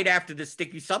 it's right after the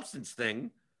sticky substance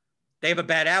thing. They have a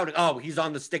bad outing. Oh, he's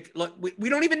on the stick. Look, we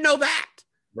don't even know that.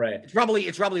 Right. It's probably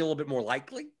a little bit more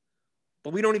likely,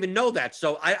 but we don't even know that.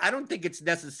 So I don't think it's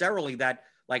necessarily that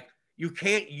like you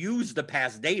can't use the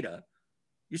past data.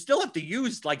 You still have to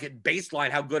use like a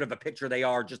baseline, how good of a pitcher they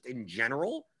are just in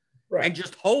general. Right. And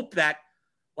just hope that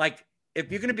like,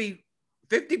 if you're going to be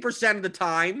 50% of the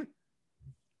time,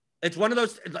 it's one of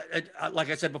those,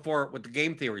 like I said before with the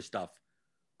game theory stuff,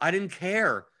 I didn't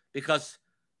care because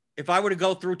if I were to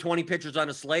go through 20 pitchers on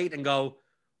a slate and go,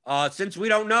 since we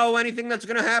don't know anything that's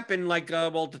going to happen, like,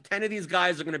 10 of these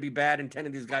guys are going to be bad and 10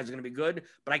 of these guys are going to be good,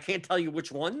 but I can't tell you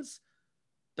which ones,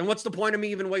 then what's the point of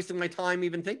me even wasting my time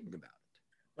even thinking about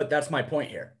it? But that's my point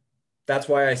here. That's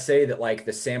why I say that like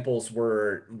the samples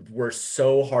were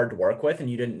so hard to work with and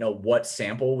you didn't know what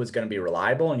sample was going to be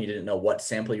reliable and you didn't know what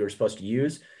sample you were supposed to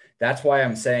use. That's why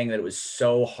I'm saying that it was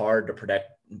so hard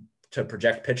to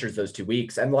project pitchers those 2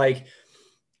 weeks. And like,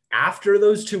 after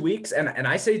those 2 weeks, and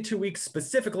I say 2 weeks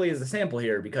specifically as a sample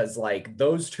here, because like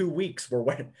those 2 weeks were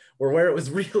where it was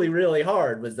really, really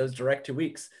hard, was those direct 2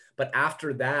 weeks. But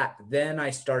after that, then I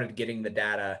started getting the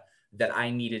data that I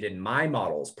needed in my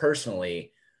models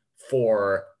personally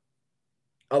for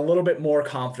a little bit more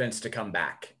confidence to come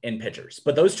back in pitchers.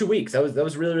 But those 2 weeks, that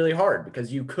was really, really hard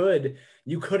because you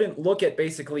couldn't look at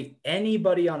basically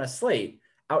anybody on a slate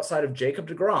outside of Jacob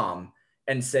deGrom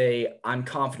and say, I'm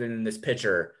confident in this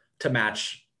pitcher to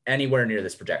match anywhere near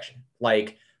this projection.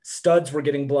 Like studs were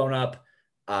getting blown up.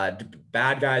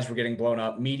 Bad guys were getting blown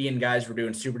up. Median guys were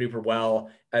doing super duper well.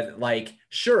 Like,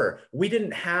 sure, we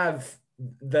didn't have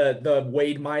the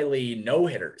Wade Miley no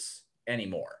hitters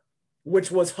anymore,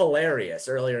 which was hilarious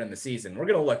earlier in the season. We're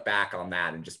going to look back on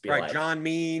that and just be like, John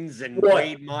Means and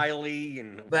Wade Miley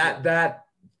and that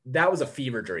was a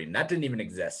fever dream. That didn't even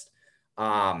exist.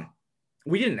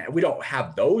 We don't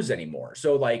have those anymore.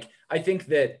 So like, I think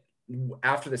that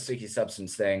after the sticky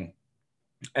substance thing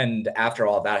and after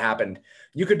all that happened,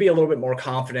 you could be a little bit more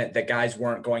confident that guys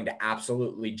weren't going to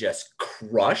absolutely just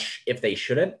crush if they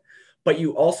shouldn't, but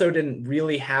you also didn't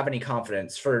really have any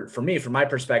confidence for me, from my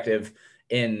perspective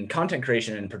in content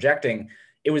creation and projecting.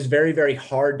 It was very, very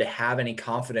hard to have any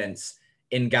confidence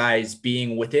in guys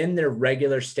being within their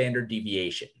regular standard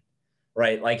deviation.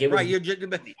 Right. Like it was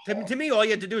right. To me, all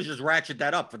you had to do is just ratchet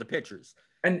that up for the pitchers.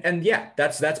 And yeah,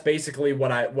 that's basically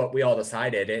what we all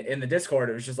decided in the Discord.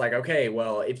 It was just like, okay,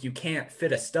 well, if you can't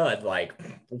fit a stud, like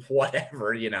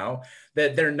whatever,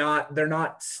 that they're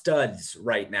not studs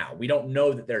right now. We don't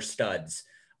know that they're studs.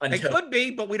 They could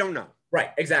be, but we don't know. Right.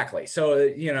 Exactly. So,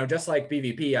 just like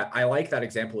BVP, I like that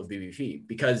example of BVP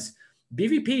because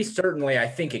BVP certainly, I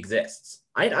think exists.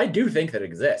 I do think that it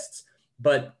exists,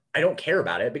 but I don't care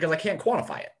about it because I can't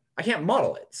quantify it. I can't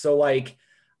model it. So like,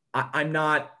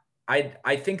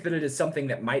 I think that it is something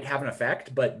that might have an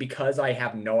effect, but because I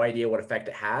have no idea what effect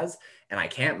it has and I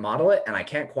can't model it and I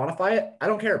can't quantify it, I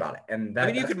don't care about it. And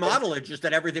you could model it, just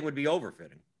that everything would be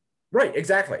overfitting. Right.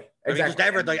 Exactly. Just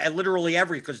literally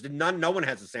because no one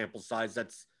has a sample size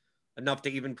that's enough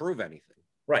to even prove anything.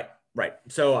 Right. Right.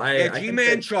 So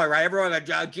G-Man Choi, right? Everyone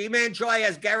got G-Man Choi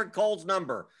has Garrett Cole's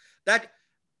number. That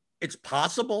it's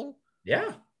possible.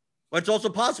 Yeah. But it's also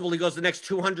possible he goes the next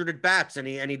 200 at bats and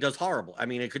he does horrible. I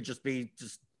mean, it could just be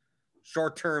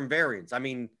short-term variance. I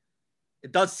mean,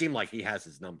 it does seem like he has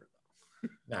his number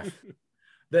though.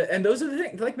 And those are the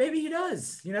things, like maybe he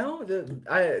does,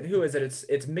 who is it?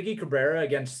 It's Miggy Cabrera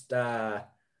against, I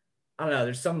don't know.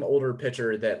 There's some older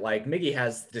pitcher that like Miggy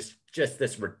has just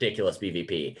this ridiculous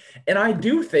BVP. And I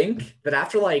do think that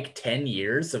after like 10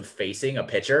 years of facing a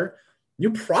pitcher,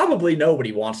 you probably know what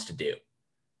he wants to do.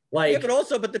 Like,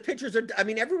 yeah, but the pitchers are, I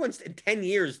mean, everyone's in 10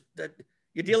 years that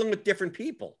you're dealing with different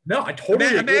people. No, I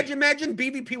totally imagine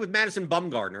BVP with Madison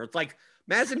Bumgarner. It's like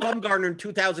Madison Bumgarner in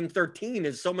 2013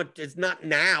 is not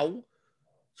now.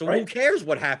 So right. Who cares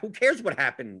what happened? Who cares what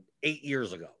happened 8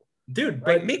 years ago? Dude,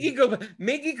 right?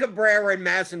 Miggy Cabrera and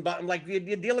Madison Bumgarner, like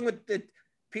you're dealing with the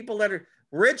people that are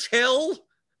Rich Hill.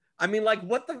 I mean, like,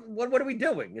 what are we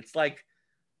doing? It's like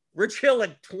Rich Hill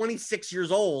at 26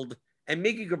 years old and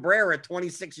Miggy Cabrera at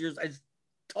 26 years is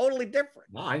totally different.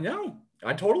 I know.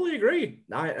 I totally agree.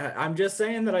 I'm just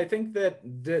saying that I think that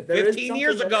there 15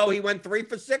 years ago, he went 3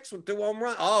 for 6 with 2 home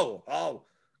runs. Oh,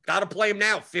 got to play him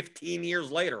now 15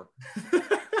 years later.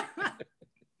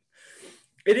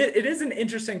 It is an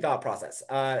interesting thought process,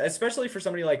 especially for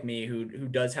somebody like me who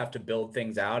does have to build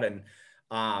things out. And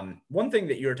one thing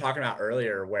that you were talking about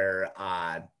earlier, where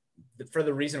for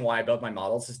the reason why I build my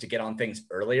models is to get on things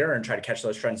earlier and try to catch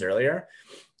those trends earlier.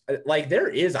 Like, there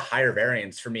is a higher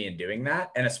variance for me in doing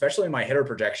that. And especially my hitter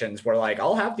projections, where like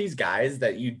I'll have these guys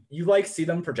that you like see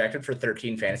them projected for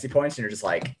 13 fantasy points, and you're just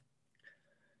like,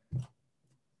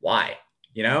 why?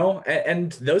 You know,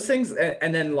 and those things.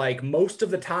 And then like most of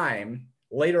the time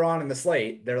later on in the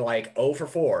slate, they're like 0 for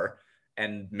 4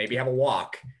 and maybe have a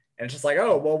walk. And it's just like,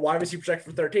 oh, well, why was he projected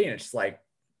for 13? It's just like,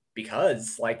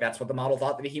 because like that's what the model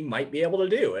thought that he might be able to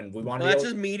do. And we want to that's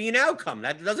his median outcome.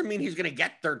 That doesn't mean he's going to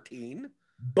get 13.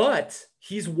 But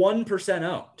he's 1%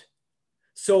 owned.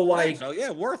 So like, so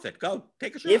yeah, worth it. Go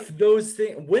take a shot.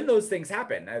 When those things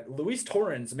happen, Luis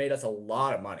Torrens made us a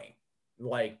lot of money,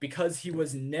 like, because he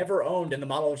was never owned, and the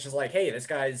model was just like, hey, this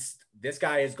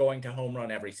guy is going to home run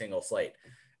every single slate.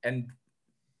 And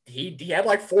he had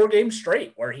like 4 games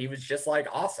straight where he was just like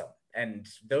awesome. And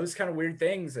those kind of weird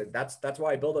things. That's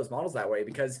why I build those models that way,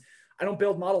 because I don't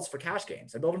build models for cash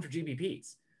games. I build them for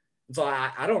GPPs. So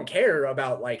I don't care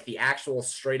about like the actual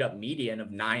straight up median of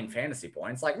 9 fantasy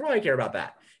points. Like, what do I care about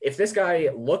that? If this guy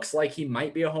looks like he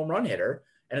might be a home run hitter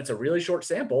and it's a really short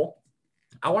sample,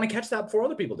 I want to catch that before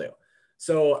other people do.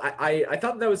 So I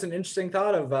thought that was an interesting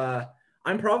thought of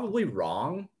I'm probably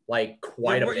wrong, like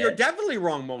quite a bit. You're definitely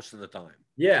wrong most of the time.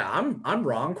 Yeah, I'm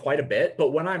wrong quite a bit,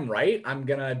 but when I'm right, I'm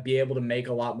gonna be able to make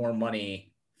a lot more money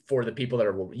for the people that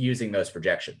are using those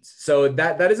projections. So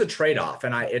that is a trade-off,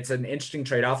 and it's an interesting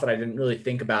trade-off that I didn't really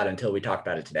think about until we talked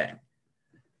about it today.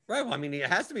 Right. Well, I mean, it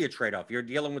has to be a trade-off. You're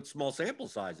dealing with small sample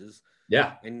sizes.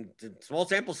 Yeah. And small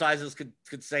sample sizes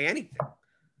could say anything.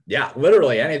 Yeah,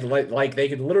 literally. And like they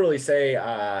could literally say,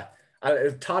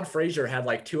 Todd Frazier had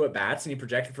like 2 at-bats and he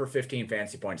projected for 15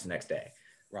 fantasy points the next day.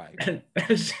 Right. And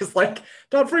it's just like,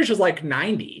 Todd Frazier's like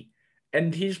 90.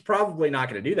 And he's probably not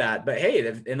going to do that. But hey,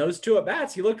 in those 2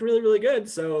 at-bats, he looked really, really good.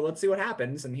 So let's see what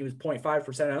happens. And he was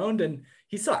 0.5% owned and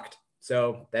he sucked.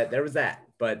 So there was that.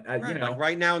 But, right. you know. Like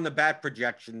right now in the bat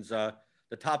projections, the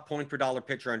top point per dollar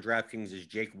pitcher on DraftKings is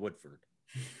Jake Woodford.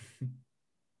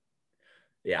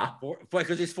 Yeah.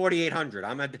 Because he's 4,800.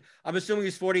 I'm assuming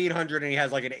he's 4,800 and he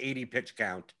has like an 80 pitch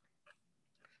count.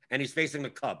 And he's facing the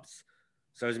Cubs.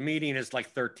 So his median is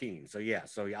like 13. So yeah,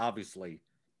 so he obviously.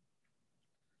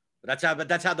 But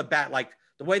that's how the bat, like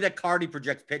the way that Cardi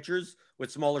projects pitchers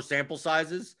with smaller sample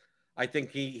sizes, I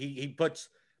think he puts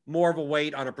more of a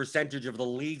weight on a percentage of the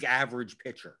league average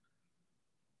pitcher.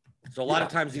 So a lot of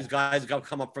times these guys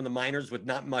come up from the minors with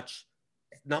not much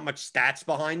stats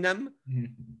behind them.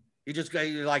 Mm-hmm. You just go,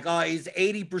 you're like, oh, he's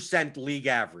 80% league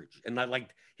average. And like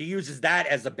he uses that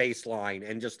as a baseline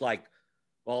and just like,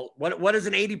 well, what is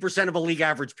an 80% of a league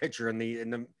average pitcher in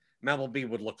the MLB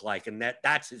would look like? And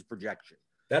that's his projection.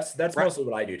 That's right. Mostly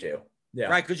what I do too. Yeah.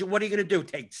 Right. Because what are you going to do?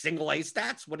 Take single A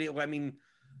stats?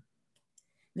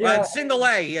 Yeah. Right, single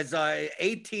A, he has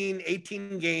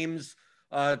 18 games,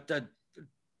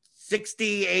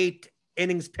 68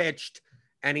 innings pitched,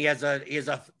 and he has a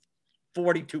 42%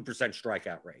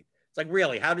 strikeout rate. It's like,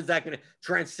 really, how does that going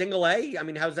to single A? I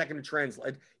mean, how's that going to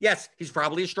translate? Yes, he's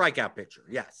probably a strikeout pitcher.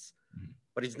 Yes.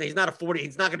 But he's not a 40.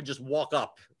 He's not going to just walk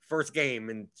up first game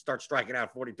and start striking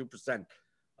out 42%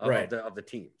 of the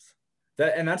teams.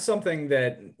 And that's something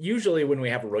that usually when we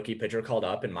have a rookie pitcher called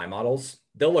up in my models,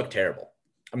 they'll look terrible.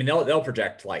 I mean, they'll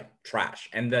project like trash,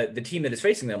 and the team that is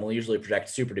facing them will usually project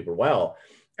super duper well.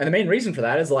 And the main reason for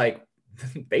that is like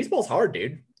baseball's hard,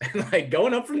 dude. And like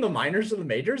going up from the minors to the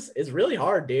majors is really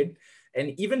hard, dude.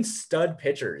 And even stud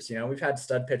pitchers, you know, we've had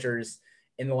stud pitchers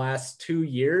in the last 2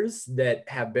 years that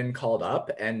have been called up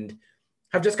and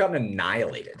have just gotten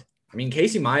annihilated. I mean,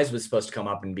 Casey Mize was supposed to come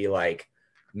up and be like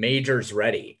majors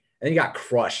ready. And he got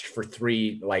crushed for 4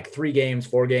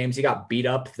 games. He got beat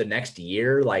up the next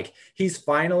year. Like he's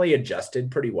finally adjusted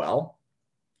pretty well.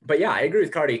 But yeah, I agree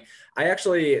with Cardi.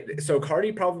 So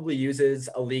Cardi probably uses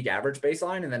a league average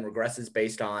baseline and then regresses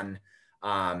based on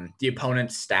the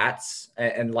opponent's stats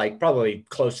and like probably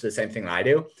close to the same thing that I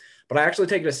do. But I actually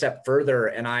take it a step further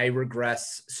and I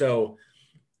regress. So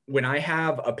when I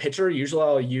have a pitcher, usually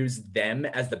I'll use them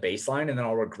as the baseline and then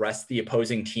I'll regress the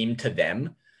opposing team to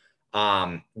them.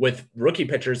 With rookie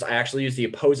pitchers, I actually use the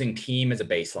opposing team as a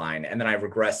baseline, and then I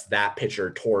regress that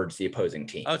pitcher towards the opposing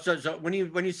team. Oh, so when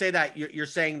you say that, you're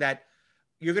saying that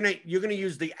you're gonna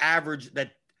use the average,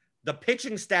 that the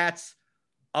pitching stats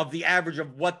of the average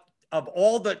of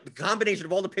all the combination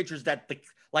of all the pitchers that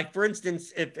like for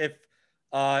instance, if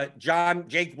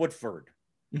Jake Woodford,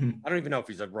 I don't even know if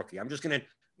he's a rookie. I'm just gonna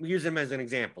use him as an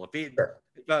example. If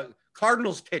a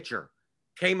Cardinals pitcher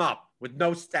came up with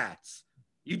no stats,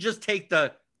 you just take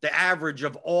the average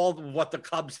of all what the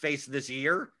Cubs face this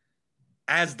year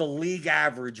as the league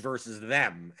average versus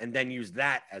them, and then use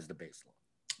that as the baseline.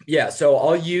 Yeah, so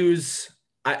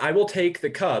I will take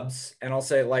the Cubs, and I'll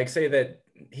say that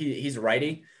he's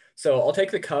righty. So I'll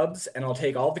take the Cubs, and I'll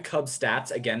take all the Cubs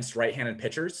stats against right-handed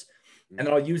pitchers, and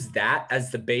then I'll use that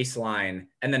as the baseline,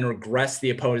 and then regress the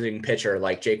opposing pitcher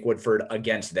like Jake Woodford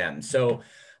against them. So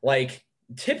like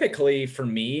typically for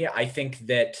me, I think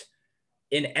that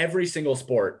in every single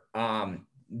sport,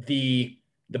 the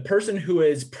person who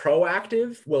is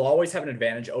proactive will always have an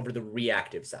advantage over the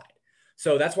reactive side.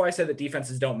 So that's why I said that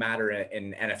defenses don't matter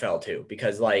in NFL too,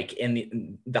 because like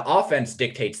in the offense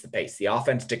dictates the pace, the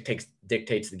offense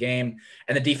dictates the game,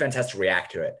 and the defense has to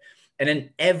react to it. And in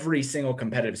every single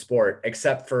competitive sport,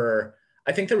 except for,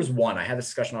 I think there was one, I had this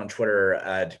discussion on Twitter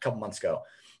a couple months ago.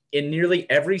 In nearly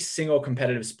every single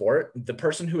competitive sport, the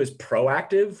person who is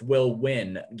proactive will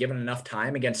win given enough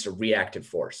time against a reactive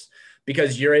force,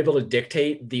 because you're able to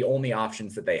dictate the only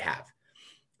options that they have.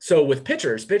 So with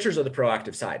pitchers are the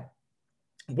proactive side.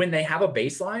 When they have a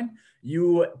baseline,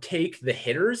 you take the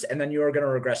hitters and then you are going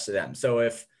to regress to them. So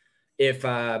if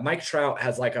Mike Trout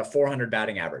has like a 400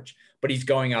 batting average, but he's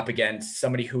going up against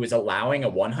somebody who is allowing a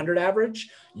 100 average,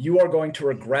 you are going to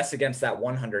regress against that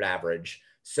 100 average.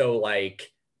 So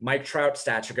like Mike Trout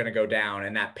stats are going to go down,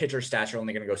 and that pitcher stats are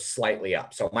only going to go slightly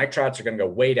up. So Mike Trout's are going to go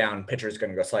way down, pitcher is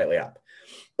going to go slightly up.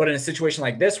 But in a situation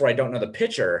like this where I don't know the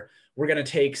pitcher, we're going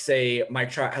to take, say,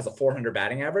 Mike Trout has a 400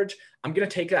 batting average. I'm going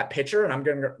to take that pitcher and I'm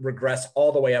going to regress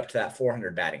all the way up to that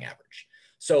 400 batting average.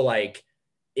 So like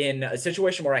in a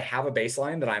situation where I have a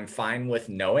baseline that I'm fine with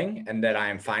knowing and that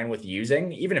I'm fine with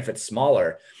using, even if it's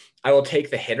smaller, I will take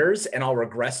the hitters and I'll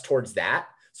regress towards that,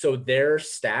 so their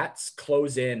stats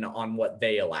close in on what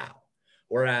they allow.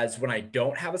 Whereas when I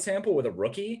don't have a sample with a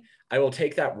rookie, I will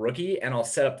take that rookie and I'll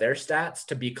set up their stats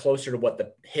to be closer to what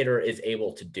the hitter is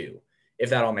able to do, if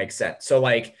that all makes sense. So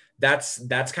like that's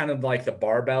kind of like the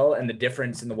barbell and the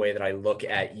difference in the way that I look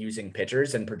at using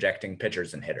pitchers and projecting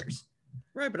pitchers and hitters.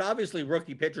 Right, but obviously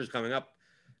rookie pitchers coming up,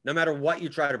 no matter what you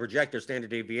try to project, their standard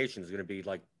deviation is going to be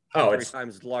like 3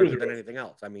 times larger than anything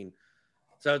else. I mean,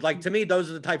 so like to me, those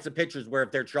are the types of pitchers where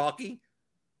if they're chalky,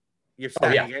 you're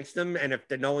stacking against them, and if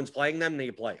no one's playing them, then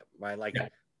you play them, right? Like,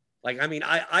 I mean,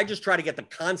 I just try to get the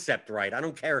concept right. I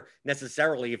don't care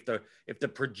necessarily if the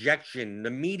projection, the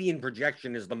median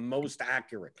projection, is the most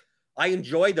accurate. I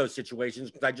enjoy those situations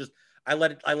because I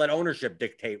let ownership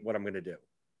dictate what I'm going to do,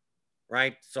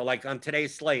 right? So like on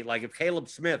today's slate, like if Caleb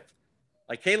Smith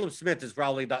is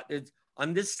probably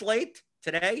on this slate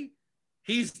today,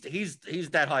 he's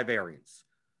that high variance.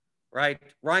 Right?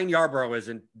 Ryan Yarbrough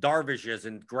isn't, Darvish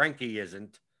isn't, Greinke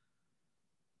isn't,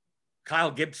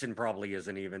 Kyle Gibson probably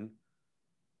isn't even,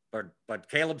 but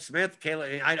Caleb Smith,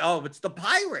 it's the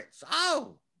Pirates.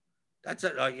 Oh, that's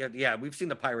it. Yeah, we've seen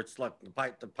the Pirates.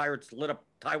 The Pirates lit up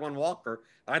Taijuan Walker.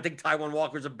 I think Taijuan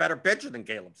Walker's a better pitcher than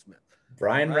Caleb Smith.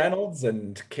 Brian Reynolds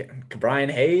and Brian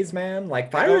Hayes, man,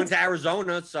 like Pirates. Going to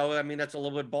Arizona, so I mean that's a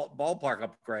little bit ballpark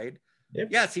upgrade. Yep.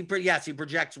 Yes, he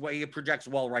projects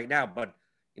well right now, but.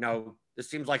 You know, this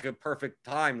seems like a perfect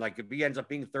time. Like if he ends up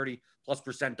being 30+%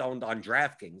 owned on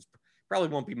DraftKings, probably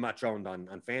won't be much owned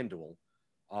on FanDuel.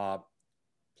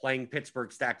 Playing Pittsburgh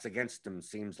stacks against him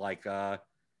seems like a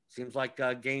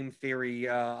game theory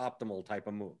optimal type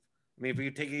of move. I mean, if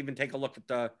you take a look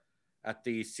at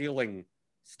the ceiling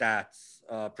stats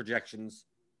projections,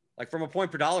 like from a point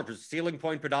per dollar, ceiling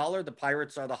point per dollar, the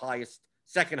Pirates are the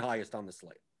second highest on the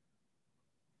slate.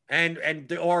 And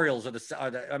the Orioles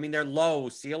I mean, they're low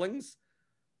ceilings,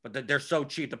 but they're so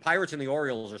cheap. The Pirates and the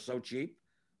Orioles are so cheap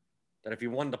that if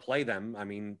you wanted to play them, I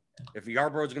mean, if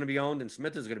Yarbrough is going to be owned and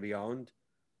Smith is going to be owned,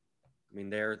 I mean,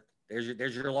 there's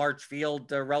your large field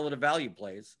relative value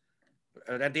plays.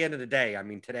 But at the end of the day, I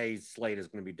mean, today's slate is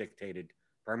going to be dictated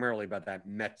primarily by that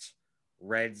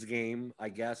Mets-Reds game, I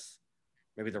guess.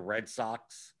 Maybe the Red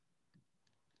Sox.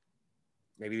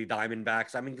 Maybe the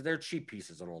Diamondbacks. I mean, they're cheap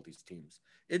pieces on all these teams.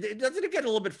 Doesn't it get a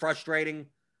little bit frustrating,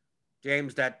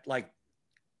 James, that like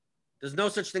there's no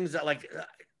such thing as that, like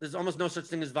there's almost no such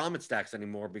thing as vomit stacks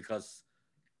anymore, because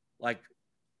like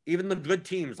Even the good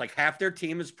teams, like half their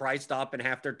team is priced up and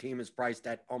half their team is priced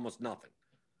at almost nothing.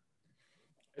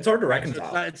 It's hard to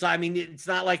reconcile. I mean, it's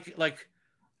not like,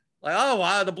 oh,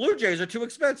 wow, the Blue Jays are too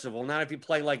expensive. Well, not if you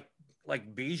play like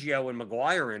Biggio and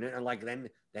McGuire in it, and like then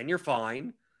you're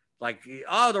fine. Like,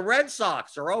 oh, the Red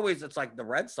Sox are always, it's like the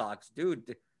Red Sox, dude,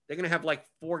 they're going to have like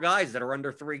 4 guys that are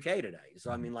under 3K today. So,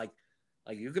 I mean, like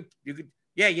you could,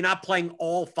 yeah, you're not playing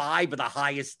all 5 of the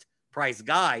highest priced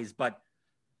guys, but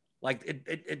like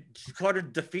it sort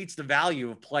of defeats the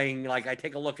value of playing. Like, I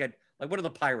take a look at, like, what do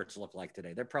the Pirates look like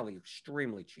today? They're probably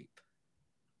extremely cheap,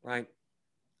 right?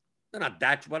 They're not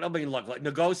that, but I mean, look, like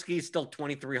Nogosky's still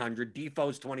 2,300,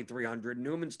 Defoe's 2,300,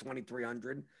 Newman's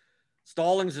 2,300,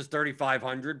 Stallings is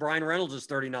 3,500, Brian Reynolds is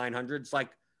 3,900. It's like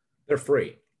they're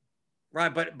free,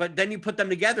 right? But then you put them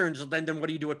together, and then what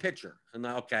do you do at pitcher? And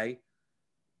okay,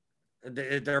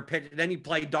 then you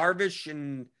play Darvish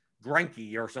and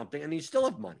Greinke or something, and you still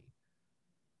have money,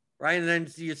 right? And then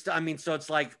so it's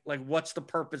like what's the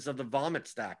purpose of the vomit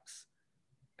stacks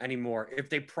anymore? If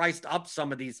they priced up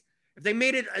some of these, if they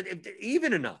made it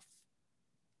even enough,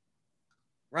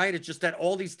 right? It's just that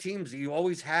all these teams, you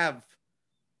always have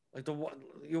like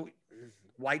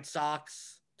White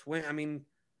Sox, I mean,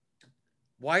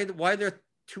 why are there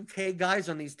 2K guys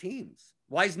on these teams?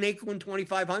 Why is Naquin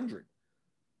 2,500?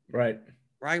 Right.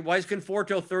 Why is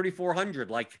Conforto 3,400?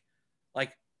 Like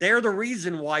they're the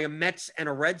reason why a Mets and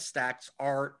a Red stacks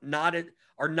are not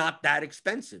that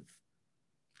expensive.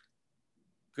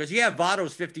 Because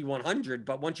Votto's 5,100,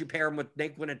 but once you pair him with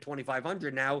Naquin at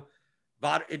 2,500, now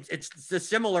Votto, it's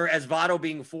similar as Votto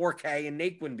being 4K and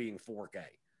Naquin being 4K.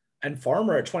 And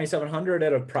Farmer at 2,700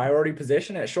 at a priority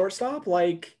position at shortstop,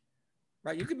 like,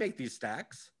 right? You can make these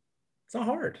stacks. It's not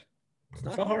hard. It's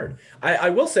not hard. I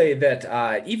will say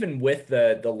that even with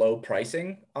the low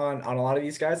pricing on a lot of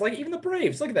these guys, like even the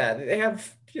Braves, look at that. They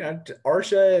have,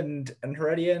 Arcia and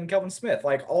Heredia and Kelvin Smith.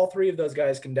 Like all 3 of those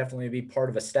guys can definitely be part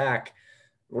of a stack.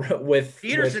 With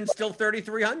Peterson's still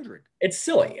 3,300. It's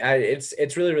silly.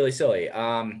 It's really, really silly.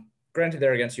 Granted,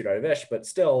 they're against Yu Darvish, but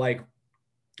still, like,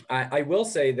 I will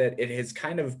say that it has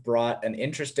kind of brought an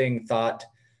interesting thought.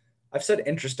 I've said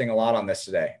interesting a lot on this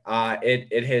today.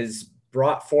 It has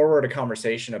brought forward a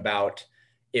conversation about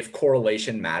if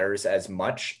correlation matters as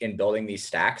much in building these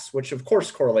stacks, which of course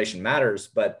correlation matters,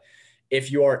 but if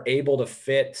you are able to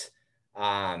fit,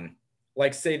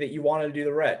 like say that you wanted to do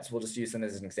the Reds, we'll just use them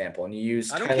as an example, and you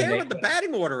use. I don't care about the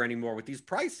batting order anymore with these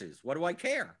prices. What do I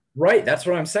care? Right, that's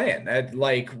what I'm saying.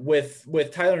 Like with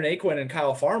Tyler Naquin and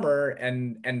Kyle Farmer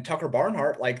and Tucker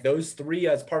Barnhart, like those 3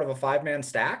 as part of a 5-man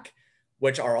stack,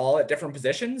 which are all at different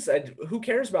positions. Who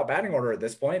cares about batting order at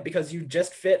this point? Because you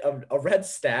just fit a Red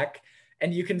stack,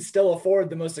 and you can still afford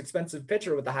the most expensive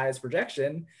pitcher with the highest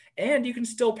projection, and you can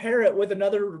still pair it with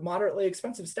another moderately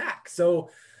expensive stack. So.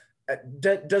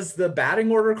 Does the batting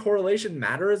order correlation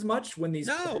matter as much when these?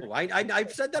 No,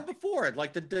 I've said that before.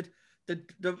 Like the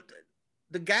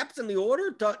gaps in the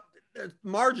order,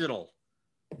 marginal.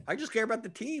 I just care about the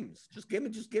teams. Just give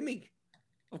me.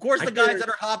 Of course, the guys that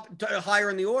are higher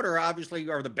in the order obviously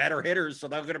are the better hitters, so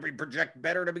they're going to be project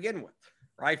better to begin with,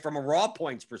 right? From a raw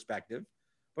points perspective.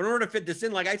 But in order to fit this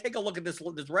in, like I take a look at this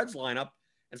Reds lineup,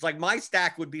 it's like my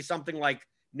stack would be something like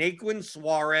Naquin,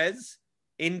 Suarez,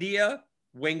 India,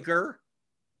 Winker,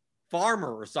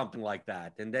 Farmer, or something like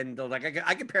that, and then like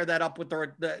I can pair that up with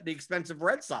the expensive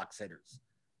Red Sox hitters,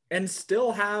 and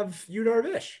still have Yu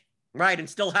Darvish, right? And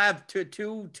still have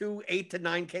two 8 to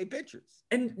 9K pitchers.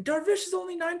 And Darvish is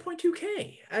only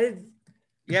 9.2K.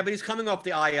 Yeah, but he's coming off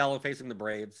the IL and facing the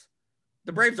Braves.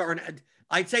 The Braves aren't.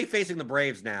 I'd say facing the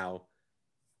Braves now.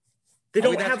 They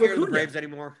don't have Acuna. The Braves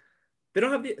anymore. They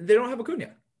don't have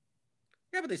Acuna.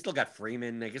 Yeah, but they still got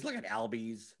Freeman. They still got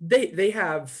Albies. They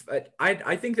have.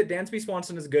 I think that Dansby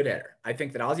Swanson is a good hitter. I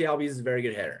think that Ozzie Albies is a very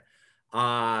good hitter.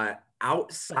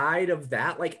 Outside of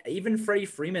that, like even Freddie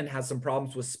Freeman has some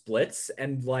problems with splits,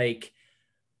 and like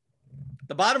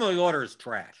the bottom of the order is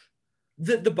trash.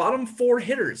 The bottom 4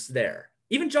 hitters there.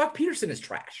 Even Jock Peterson is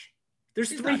trash.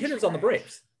 There's 3 hitters on the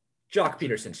Braves. Jock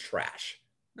Peterson's trash.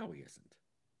 No, he isn't.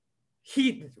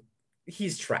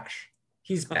 He's trash.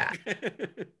 He's bad.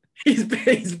 He's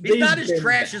not as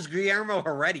trash as Guillermo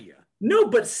Heredia. No,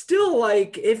 but still,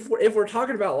 like if we're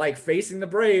talking about like facing the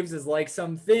Braves as like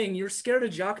something, you're scared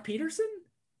of Jock Peterson?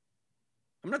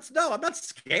 I'm not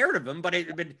scared of him, but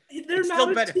they're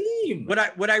not a team.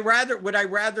 Would I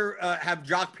rather have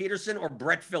Jock Peterson or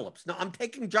Brett Phillips? No, I'm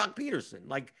taking Jock Peterson.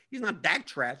 Like he's not that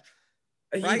trash,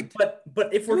 right? But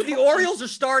if we're the Orioles are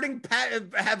starting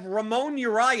have Ramon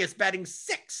Urias batting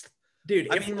 6th. dude.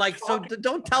 I mean, like, so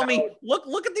don't tell me.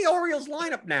 Look at the Orioles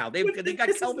lineup now. They got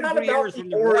Kelvin Gutierrez from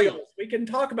the Royals. We can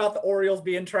talk about the Orioles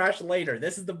being trash later.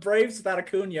 This is the Braves without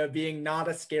Acuna being not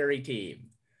a scary team.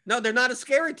 No, they're not a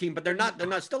scary team, but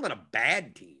they're still not a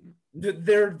bad team.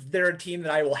 They're a team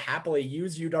that I will happily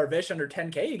use Yu Darvish under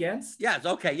 10K against. Yes.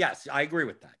 Okay. Yes, I agree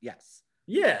with that. Yes.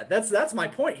 Yeah, that's my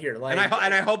point here. Like,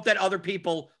 and I hope that other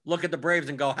people look at the Braves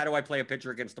and go, how do I play a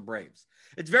pitcher against the Braves?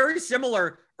 It's very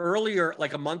similar earlier,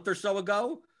 like a month or so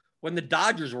ago, when the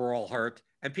Dodgers were all hurt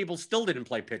and people still didn't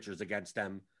play pitchers against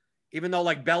them, even though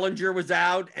like Bellinger was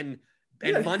out and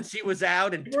Muncy was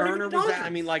out and Turner was out. I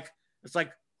mean, like, it's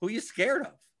like, who are you scared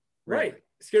of? Really? Right.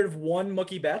 Scared of one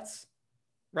Mookie Betts?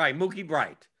 Right. Mookie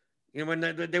Bright. You know, when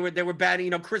they were batting,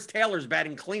 you know, Chris Taylor's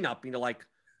batting cleanup, you know, like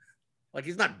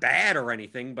he's not bad or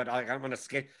anything, but I'm going to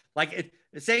scare. Like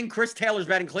saying Chris Taylor's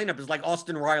batting cleanup is like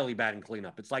Austin Riley batting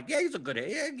cleanup. It's like, yeah, he's a good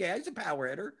hitter. Yeah, he's a power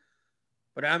hitter.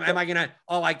 But am I going to?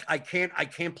 Oh, I can't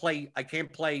play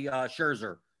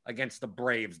Scherzer against the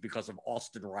Braves because of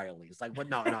Austin Riley. It's like, what?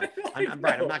 No. I'm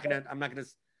right. I'm not gonna.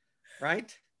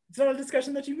 Right. It's not a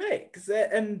discussion that you make,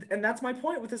 and that's my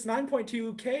point with this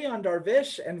 9.2K on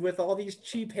Darvish and with all these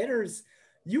cheap hitters.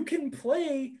 You can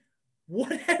play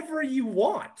whatever you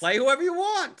want. Play whoever you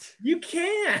want. You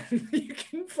can. You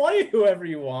can play whoever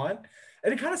you want.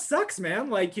 And it kind of sucks, man.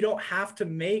 Like, you don't have to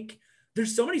make –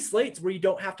 there's so many slates where you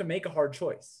don't have to make a hard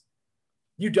choice.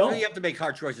 You don't. You have to make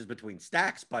hard choices between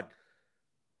stacks, but,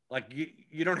 like,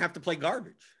 you don't have to play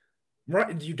garbage.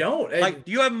 Right. You don't. Like,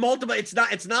 you have multiple – it's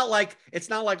not like,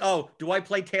 oh, do I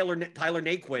play Tyler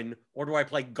Naquin or do I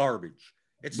play garbage?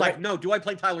 It's right. Like, no, do I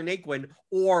play Tyler Naquin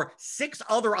or 6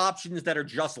 other options that are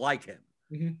just like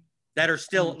him, that are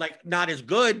still like not as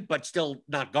good, but still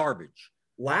not garbage.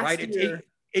 Last year,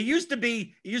 it used to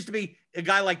be a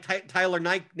guy like Tyler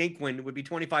Naquin would be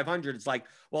 2,500. It's like,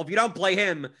 well, if you don't play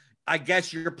him, I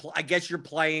guess you're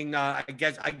playing. I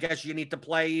guess you need to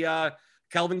play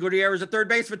Kelvin Gutierrez at third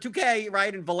base for 2K,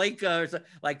 right? And Valleca,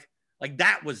 like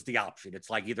that was the option.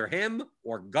 It's like either him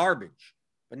or garbage.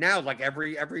 But now, like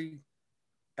every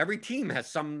team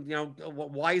has some, you know,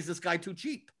 why is this guy too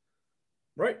cheap?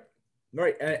 Right.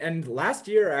 And last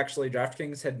year, actually,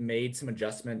 DraftKings had made some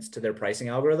adjustments to their pricing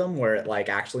algorithm where it like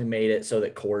actually made it so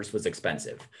that Coors was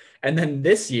expensive. And then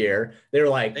this year, they were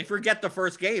like, they forget the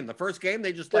first game. The first game,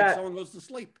 they just like someone goes to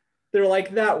sleep. They're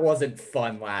like, that wasn't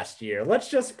fun last year. Let's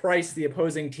just price the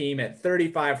opposing team at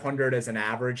 3,500 as an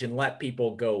average and let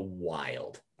people go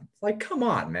wild. It's like, come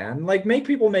on, man. Like, make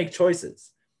people make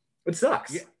choices. It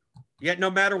sucks. Yeah. Yet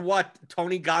no matter what,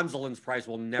 Tony Gonsolin's price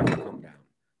will never come down.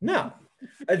 No.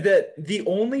 The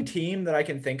only team that I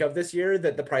can think of this year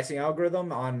that the pricing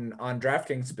algorithm on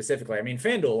DraftKings specifically, I mean,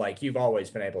 FanDuel, like you've always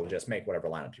been able to just make whatever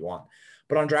lineup you want.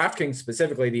 But on DraftKings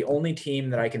specifically, the only team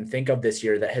that I can think of this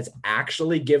year that has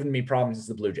actually given me problems is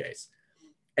the Blue Jays.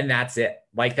 And that's it.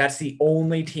 Like, that's the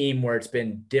only team where it's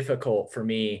been difficult for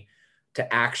me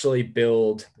to actually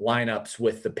build lineups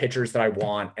with the pitchers that I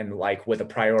want and like with a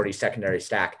priority secondary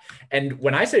stack. And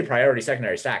when I say priority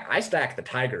secondary stack, I stack the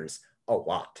Tigers a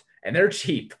lot and they're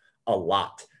cheap a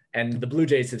lot. And the Blue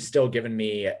Jays have still given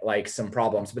me like some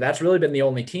problems, but that's really been the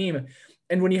only team.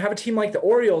 And when you have a team like the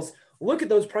Orioles, look at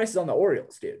those prices on the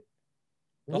Orioles, dude.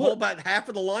 Whole about half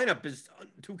of the lineup is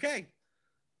 2K.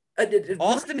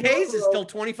 Austin Hayes is still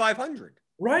 2,500.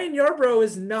 Ryan Yarbrough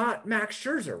is not Max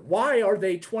Scherzer. Why are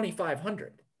they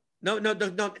 2,500?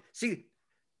 No. See,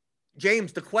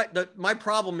 James, my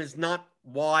problem is not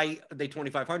why are they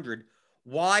 2,500.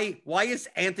 Why is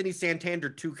Anthony Santander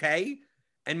 2K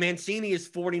and Mancini is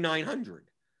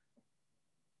 4,900?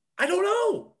 I don't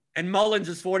know. And Mullins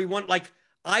is 41. Like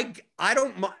I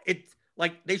don't. It's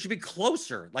like they should be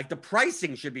closer. Like the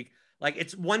pricing should be like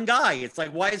it's one guy. It's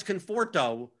like why is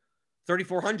Conforto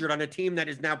 3,400 on a team that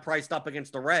is now priced up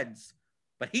against the Reds,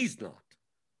 but he's not.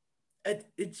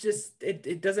 It's just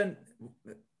it doesn't.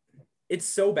 It's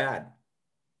so bad.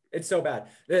 It's so bad.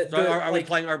 Are we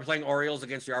playing Orioles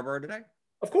against Yarbrough today?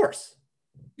 Of course.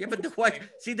 Yeah, but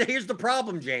here's the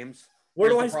problem, James. Where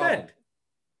do I spend?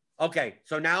 Okay,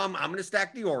 so now I'm going to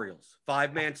stack the Orioles,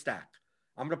 5-man stack.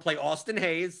 I'm going to play Austin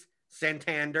Hayes,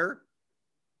 Santander.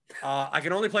 I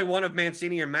can only play one of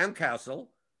Mancini and Mountcastle.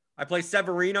 I play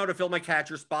Severino to fill my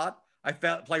catcher spot. I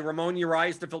play Ramon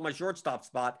Urias to fill my shortstop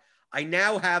spot. I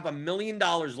now have $1 million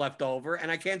left over, and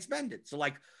I can't spend it. So,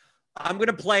 like, I'm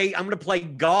gonna play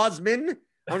Gausman. I'm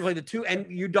gonna play the 2 and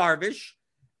Yu Darvish,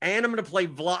 and I'm gonna play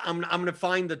I'm gonna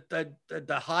find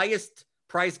the highest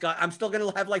price guy. I'm still gonna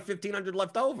have like 1,500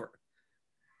 left over.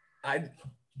 And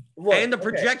the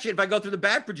projection, if I go through the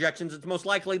bad projections, it's most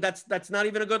likely that's not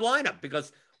even a good lineup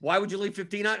because Why would you leave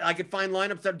 15 out? I could find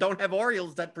lineups that don't have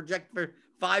Orioles that project for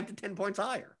 5 to 10 points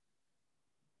higher.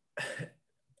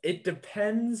 It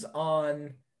depends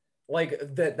on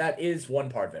that is one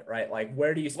part of it, right? Like,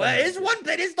 where do you spend? Well,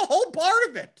 that is the whole part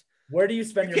of it. Where do you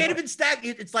spend you your can't money? even stack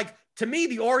it. It's like, to me,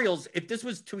 the Orioles, if this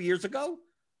was 2 years ago,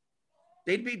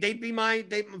 they'd be my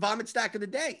vomit stack of the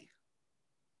day.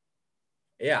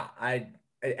 Yeah,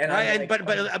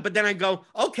 but then I go,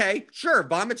 okay, sure,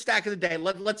 vomit stack of the day.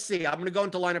 Let's see. I'm going to go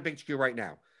into lineup HQ right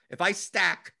now. If I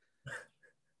stack,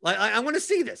 like I want to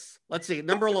see this. Let's see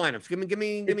number of lineups. Give me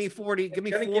 40. Give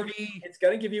me 40. It's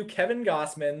going to give you Kevin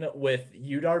Gossman with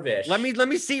Yu Darvish. Let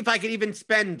me see if I could even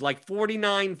spend like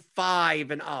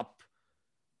 49.5 and up,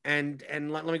 and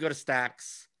let me go to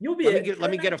stacks. You'll be.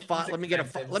 Let me get a 5. Let me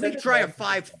try a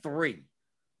 5.3.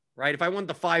 Right. If I want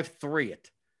the 5.3 it.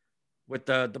 With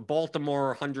the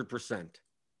Baltimore 100%.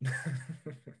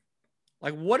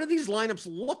 Like, what do these lineups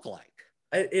look like?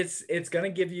 It's going to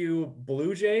give you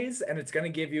Blue Jays, and it's going to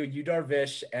give you Yu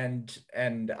Darvish and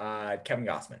Kevin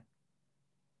Gossman.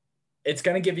 It's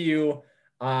going to give you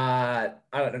I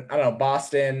don't know,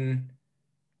 Boston.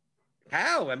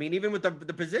 How? I mean, even with the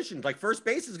positions, like first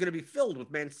base is going to be filled with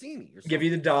Mancini. Give you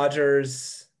the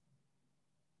Dodgers.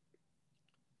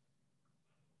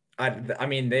 I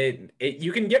mean,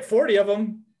 you can get 40 of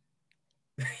them.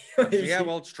 Yeah,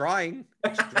 well, it's trying.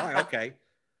 Okay.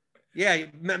 Yeah,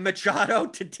 Machado,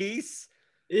 Tatis.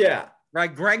 Yeah.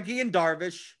 Right, Greinke and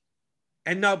Darvish.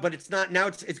 And no, but it's not. Now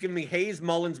it's giving me Hayes,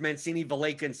 Mullins, Mancini,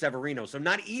 Valleca, and Severino. So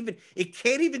it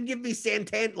can't even give me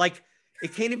Santander. Like,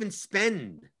 it can't even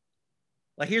spend.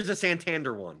 Like, here's a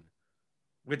Santander one.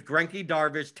 With Greinke,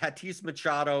 Darvish, Tatis,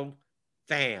 Machado,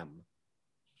 Pham.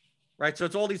 Right, so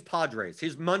it's all these Padres.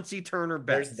 Here's Muncy, Turner,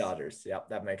 Betts. There's Dodgers. Yep,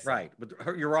 that makes sense. Right, with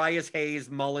Urias, Hayes,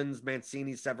 Mullins,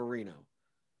 Mancini, Severino.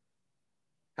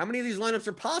 How many of these lineups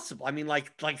are possible? I mean,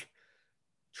 like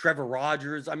Trevor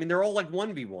Rogers. I mean, they're all like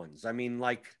 1v1s. I mean,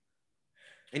 like,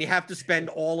 and you have to spend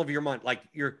all of your money. Like,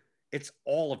 it's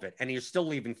all of it, and you're still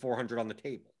leaving 400 on the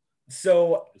table.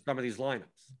 So some of these lineups.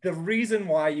 The reason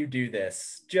why you do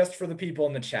this, just for the people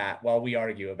in the chat while we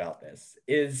argue about this,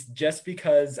 is just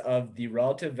because of the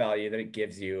relative value that it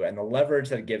gives you and the leverage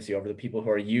that it gives you over the people who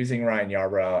are using Ryan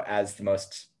Yarbrough as the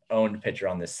most owned pitcher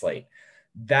on this slate.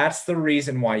 That's the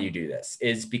reason why you do this,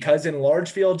 is because in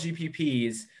large field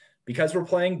GPPs, because we're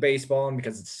playing baseball and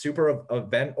because it's super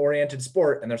event-oriented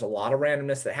sport and there's a lot of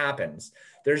randomness that happens,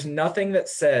 there's nothing that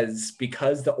says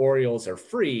because the Orioles are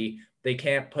free, they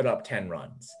can't put up 10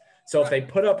 runs. So if they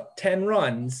put up 10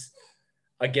 runs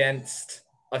against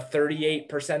a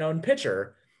 38% owned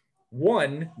pitcher,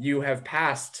 one, you have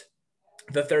passed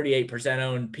the 38%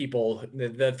 owned people,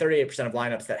 the 38% of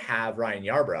lineups that have Ryan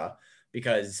Yarbrough,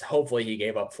 because hopefully he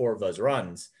gave up 4 of those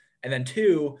runs. And then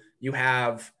 2, you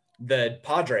have the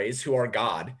Padres, who are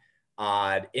God,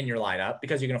 in your lineup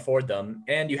because you can afford them.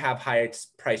 And you have high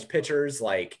priced pitchers.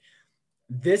 Like,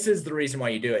 this is the reason why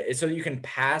you do it, is so you can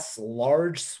pass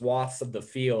large swaths of the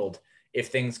field if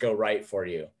things go right for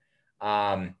you.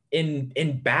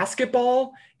 In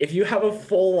basketball, if you have a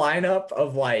full lineup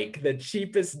of like the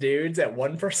cheapest dudes at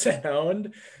 1%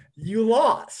 owned, you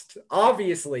lost.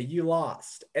 Obviously, you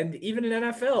lost. And even in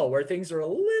NFL, where things are a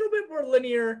little bit more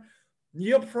linear,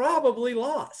 you probably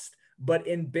lost. But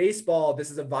in baseball,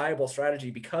 this is a viable strategy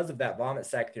because of that vomit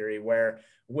stack theory, where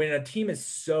when a team is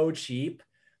so cheap,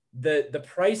 the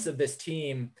price of this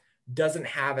team doesn't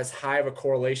have as high of a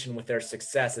correlation with their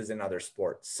success as in other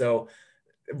sports. So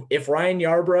if Ryan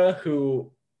Yarbrough,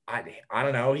 who I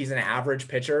don't know, he's an average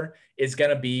pitcher, is going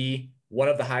to be one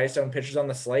of the highest owned pitchers on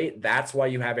the slate, that's why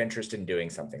you have interest in doing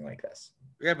something like this.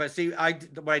 Yeah, but see,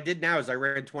 what I did now is I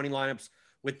ran 20 lineups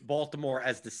with Baltimore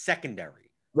as the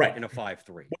secondary, right, in a 5-3,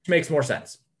 which makes more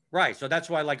sense. Right. So that's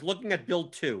why, like, looking at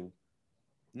build 2,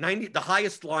 the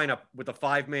highest lineup with a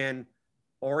 5-man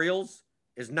Orioles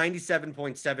is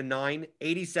 97.79,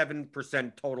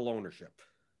 87% total ownership.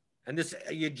 And this,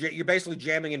 you're basically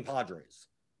jamming in Padres,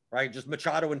 right? Just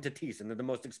Machado and Tatis, and they're the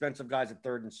most expensive guys at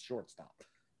third and shortstop,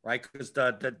 right? Because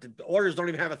the Orioles don't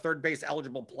even have a third base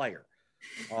eligible player.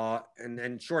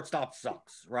 And shortstop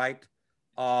sucks, right?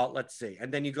 Let's see.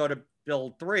 And then you go to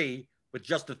build 3 with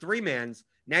just the 3-mans.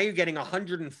 Now you're getting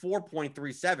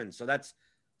 104.37. So that's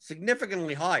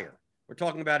significantly higher. We're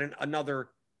talking about another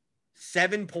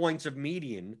 7 points of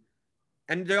median,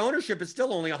 and the ownership is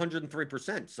still only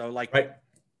 103%. So, like, right,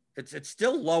 it's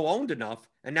still low owned enough.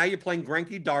 And now you're playing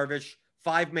Greinke, Darvish,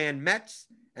 5-man Mets,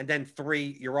 and then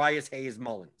 3 Urias, Hayes,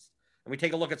 Mullins. And we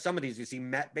take a look at some of these. You see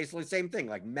basically the same thing,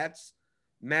 like Mets.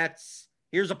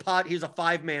 Here's a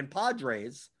 5-man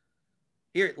Padres.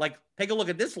 Here, like, take a look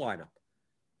at this lineup.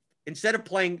 instead of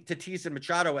playing Tatis and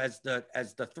Machado as the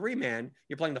 3-man,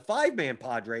 you're playing the 5-man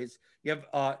Padres. You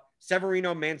have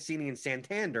Severino, Mancini, and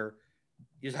Santander.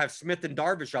 You have Smith and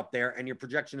Darvish up there, and your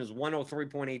projection is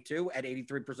 103.82 at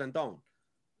 83% owned.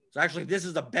 So actually, this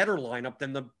is a better lineup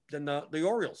than the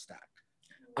Orioles stack.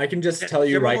 I can just tell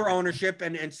you similar ownership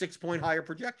and 6-point higher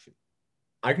projection.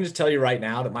 I can just tell you right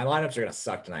now that my lineups are gonna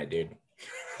suck tonight, dude.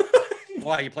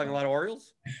 Why, you playing a lot of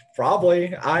Orioles?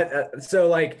 Probably. So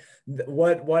like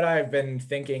what I've been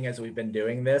thinking as we've been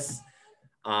doing this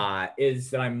is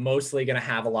that I'm mostly going to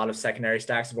have a lot of secondary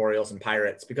stacks of Orioles and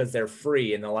Pirates because they're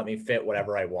free and they'll let me fit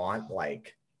whatever I want.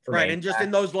 Like right, and just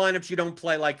in those lineups you don't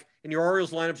play, like in your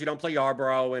Orioles lineups you don't play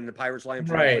Yarbrough, and the Pirates lineups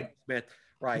you don't play Smith.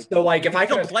 Right. So like if I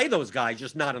can play those guys,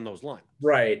 just not in those lines.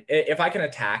 Right. If I can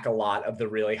attack a lot of the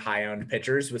really high owned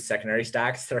pitchers with secondary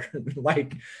stacks, they're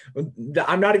like,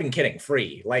 I'm not even kidding,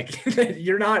 free. Like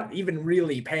you're not even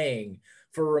really paying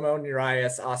for Ramon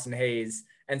Urias, Austin Hayes,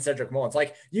 and Cedric Mullins.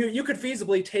 Like you could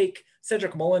feasibly take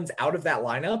Cedric Mullins out of that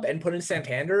lineup and put in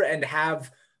Santander and have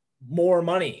more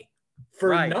money for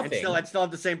nothing. I'd still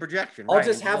have the same projection. I'll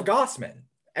just have Gausman.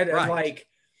 And like,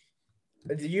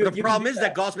 the problem is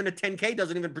that Gausman at 10K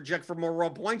doesn't even project for more raw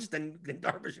points than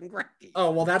Darvish and Greinke.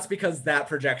 Oh, well, that's because that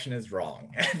projection is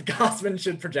wrong. Gausman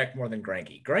should project more than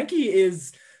Greinke.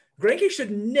 Greinke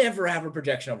should never have a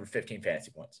projection over 15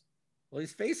 fantasy points. Well,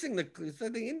 he's facing the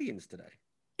Indians today.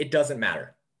 It doesn't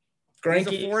matter.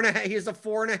 Greinke, he's a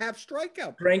 4.5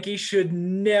 strikeout. Greinke should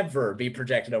never be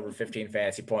projected over 15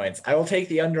 fantasy points. I will take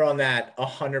the under on that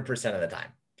 100% of the time.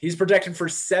 He's projected for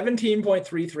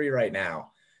 17.33 right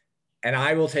now. And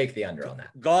I will take the under on that.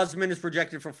 Gausman is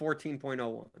projected for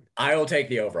 14.01. I will take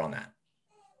the over on that.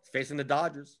 He's facing the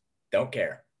Dodgers. Don't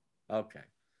care. Okay.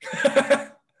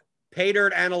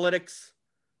 Paydirt Analytics.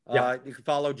 You can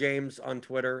follow James on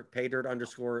Twitter,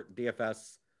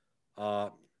 paydirt_DFS.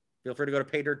 Feel free to go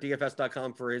to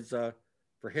paydirtdfs.com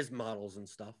for his models and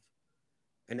stuff.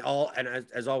 And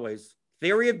as always,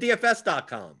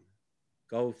 theoryofdfs.com.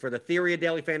 Go for the theory of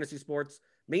daily fantasy sports.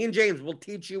 Me and James will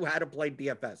teach you how to play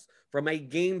DFS from a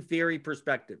game theory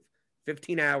perspective.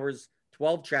 15 hours,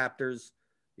 12 chapters.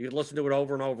 You can listen to it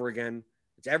over and over again.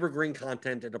 It's evergreen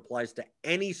content. It applies to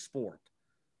any sport.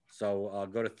 So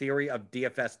go to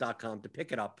theoryofdfs.com to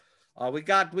pick it up. We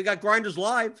got Grinders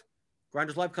Live.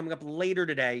 Grinders Live coming up later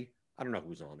today. I don't know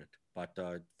who's on it, but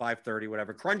 5:30,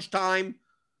 whatever. Crunch time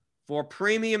for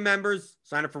premium members.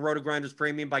 Sign up for Roto Grinders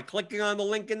Premium by clicking on the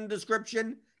link in the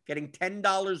description, getting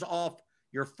 $10 off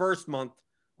your first month.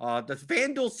 The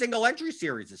FanDuel single entry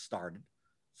series has started.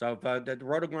 So the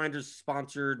Roto Grinders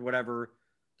sponsored whatever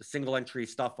the single entry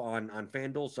stuff on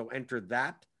FanDuel. So enter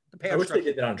that. I wish they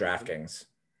did that on DraftKings.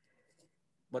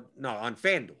 But no, on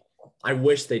FanDuel. I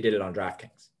wish they did it on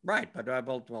DraftKings. Right, but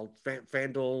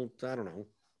FanDuel, I don't know.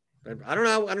 I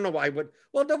don't know why.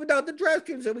 Well, the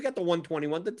DraftKings, we got the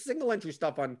 121. The single entry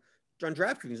stuff on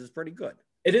DraftKings is pretty good.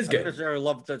 It is good. I don't necessarily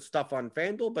love the stuff on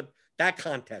FanDuel, but that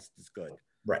contest is good.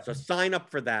 Right. So sign up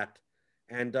for that,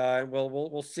 and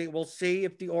we'll see. We'll see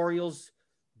if the Orioles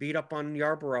beat up on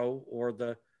Yarbrough or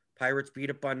the Pirates beat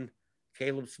up on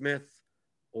Caleb Smith,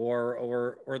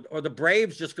 or the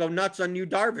Braves just go nuts on Yu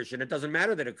Darvish, and it doesn't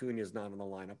matter that Acuna is not in the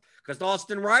lineup because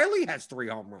Austin Riley has 3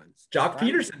 home runs. Jock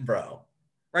Peterson, bro.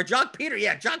 Right, Jock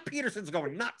Peterson's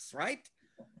going nuts, right?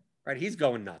 Right, he's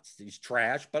going nuts. He's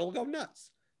trash, but he'll go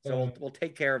nuts. So we'll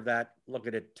take care of that. Look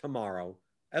at it tomorrow,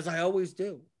 as I always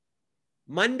do.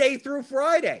 Monday through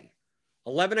Friday,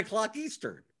 11 o'clock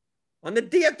Eastern, on the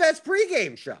DFS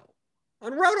pregame show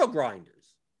on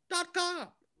rotogrinders.com.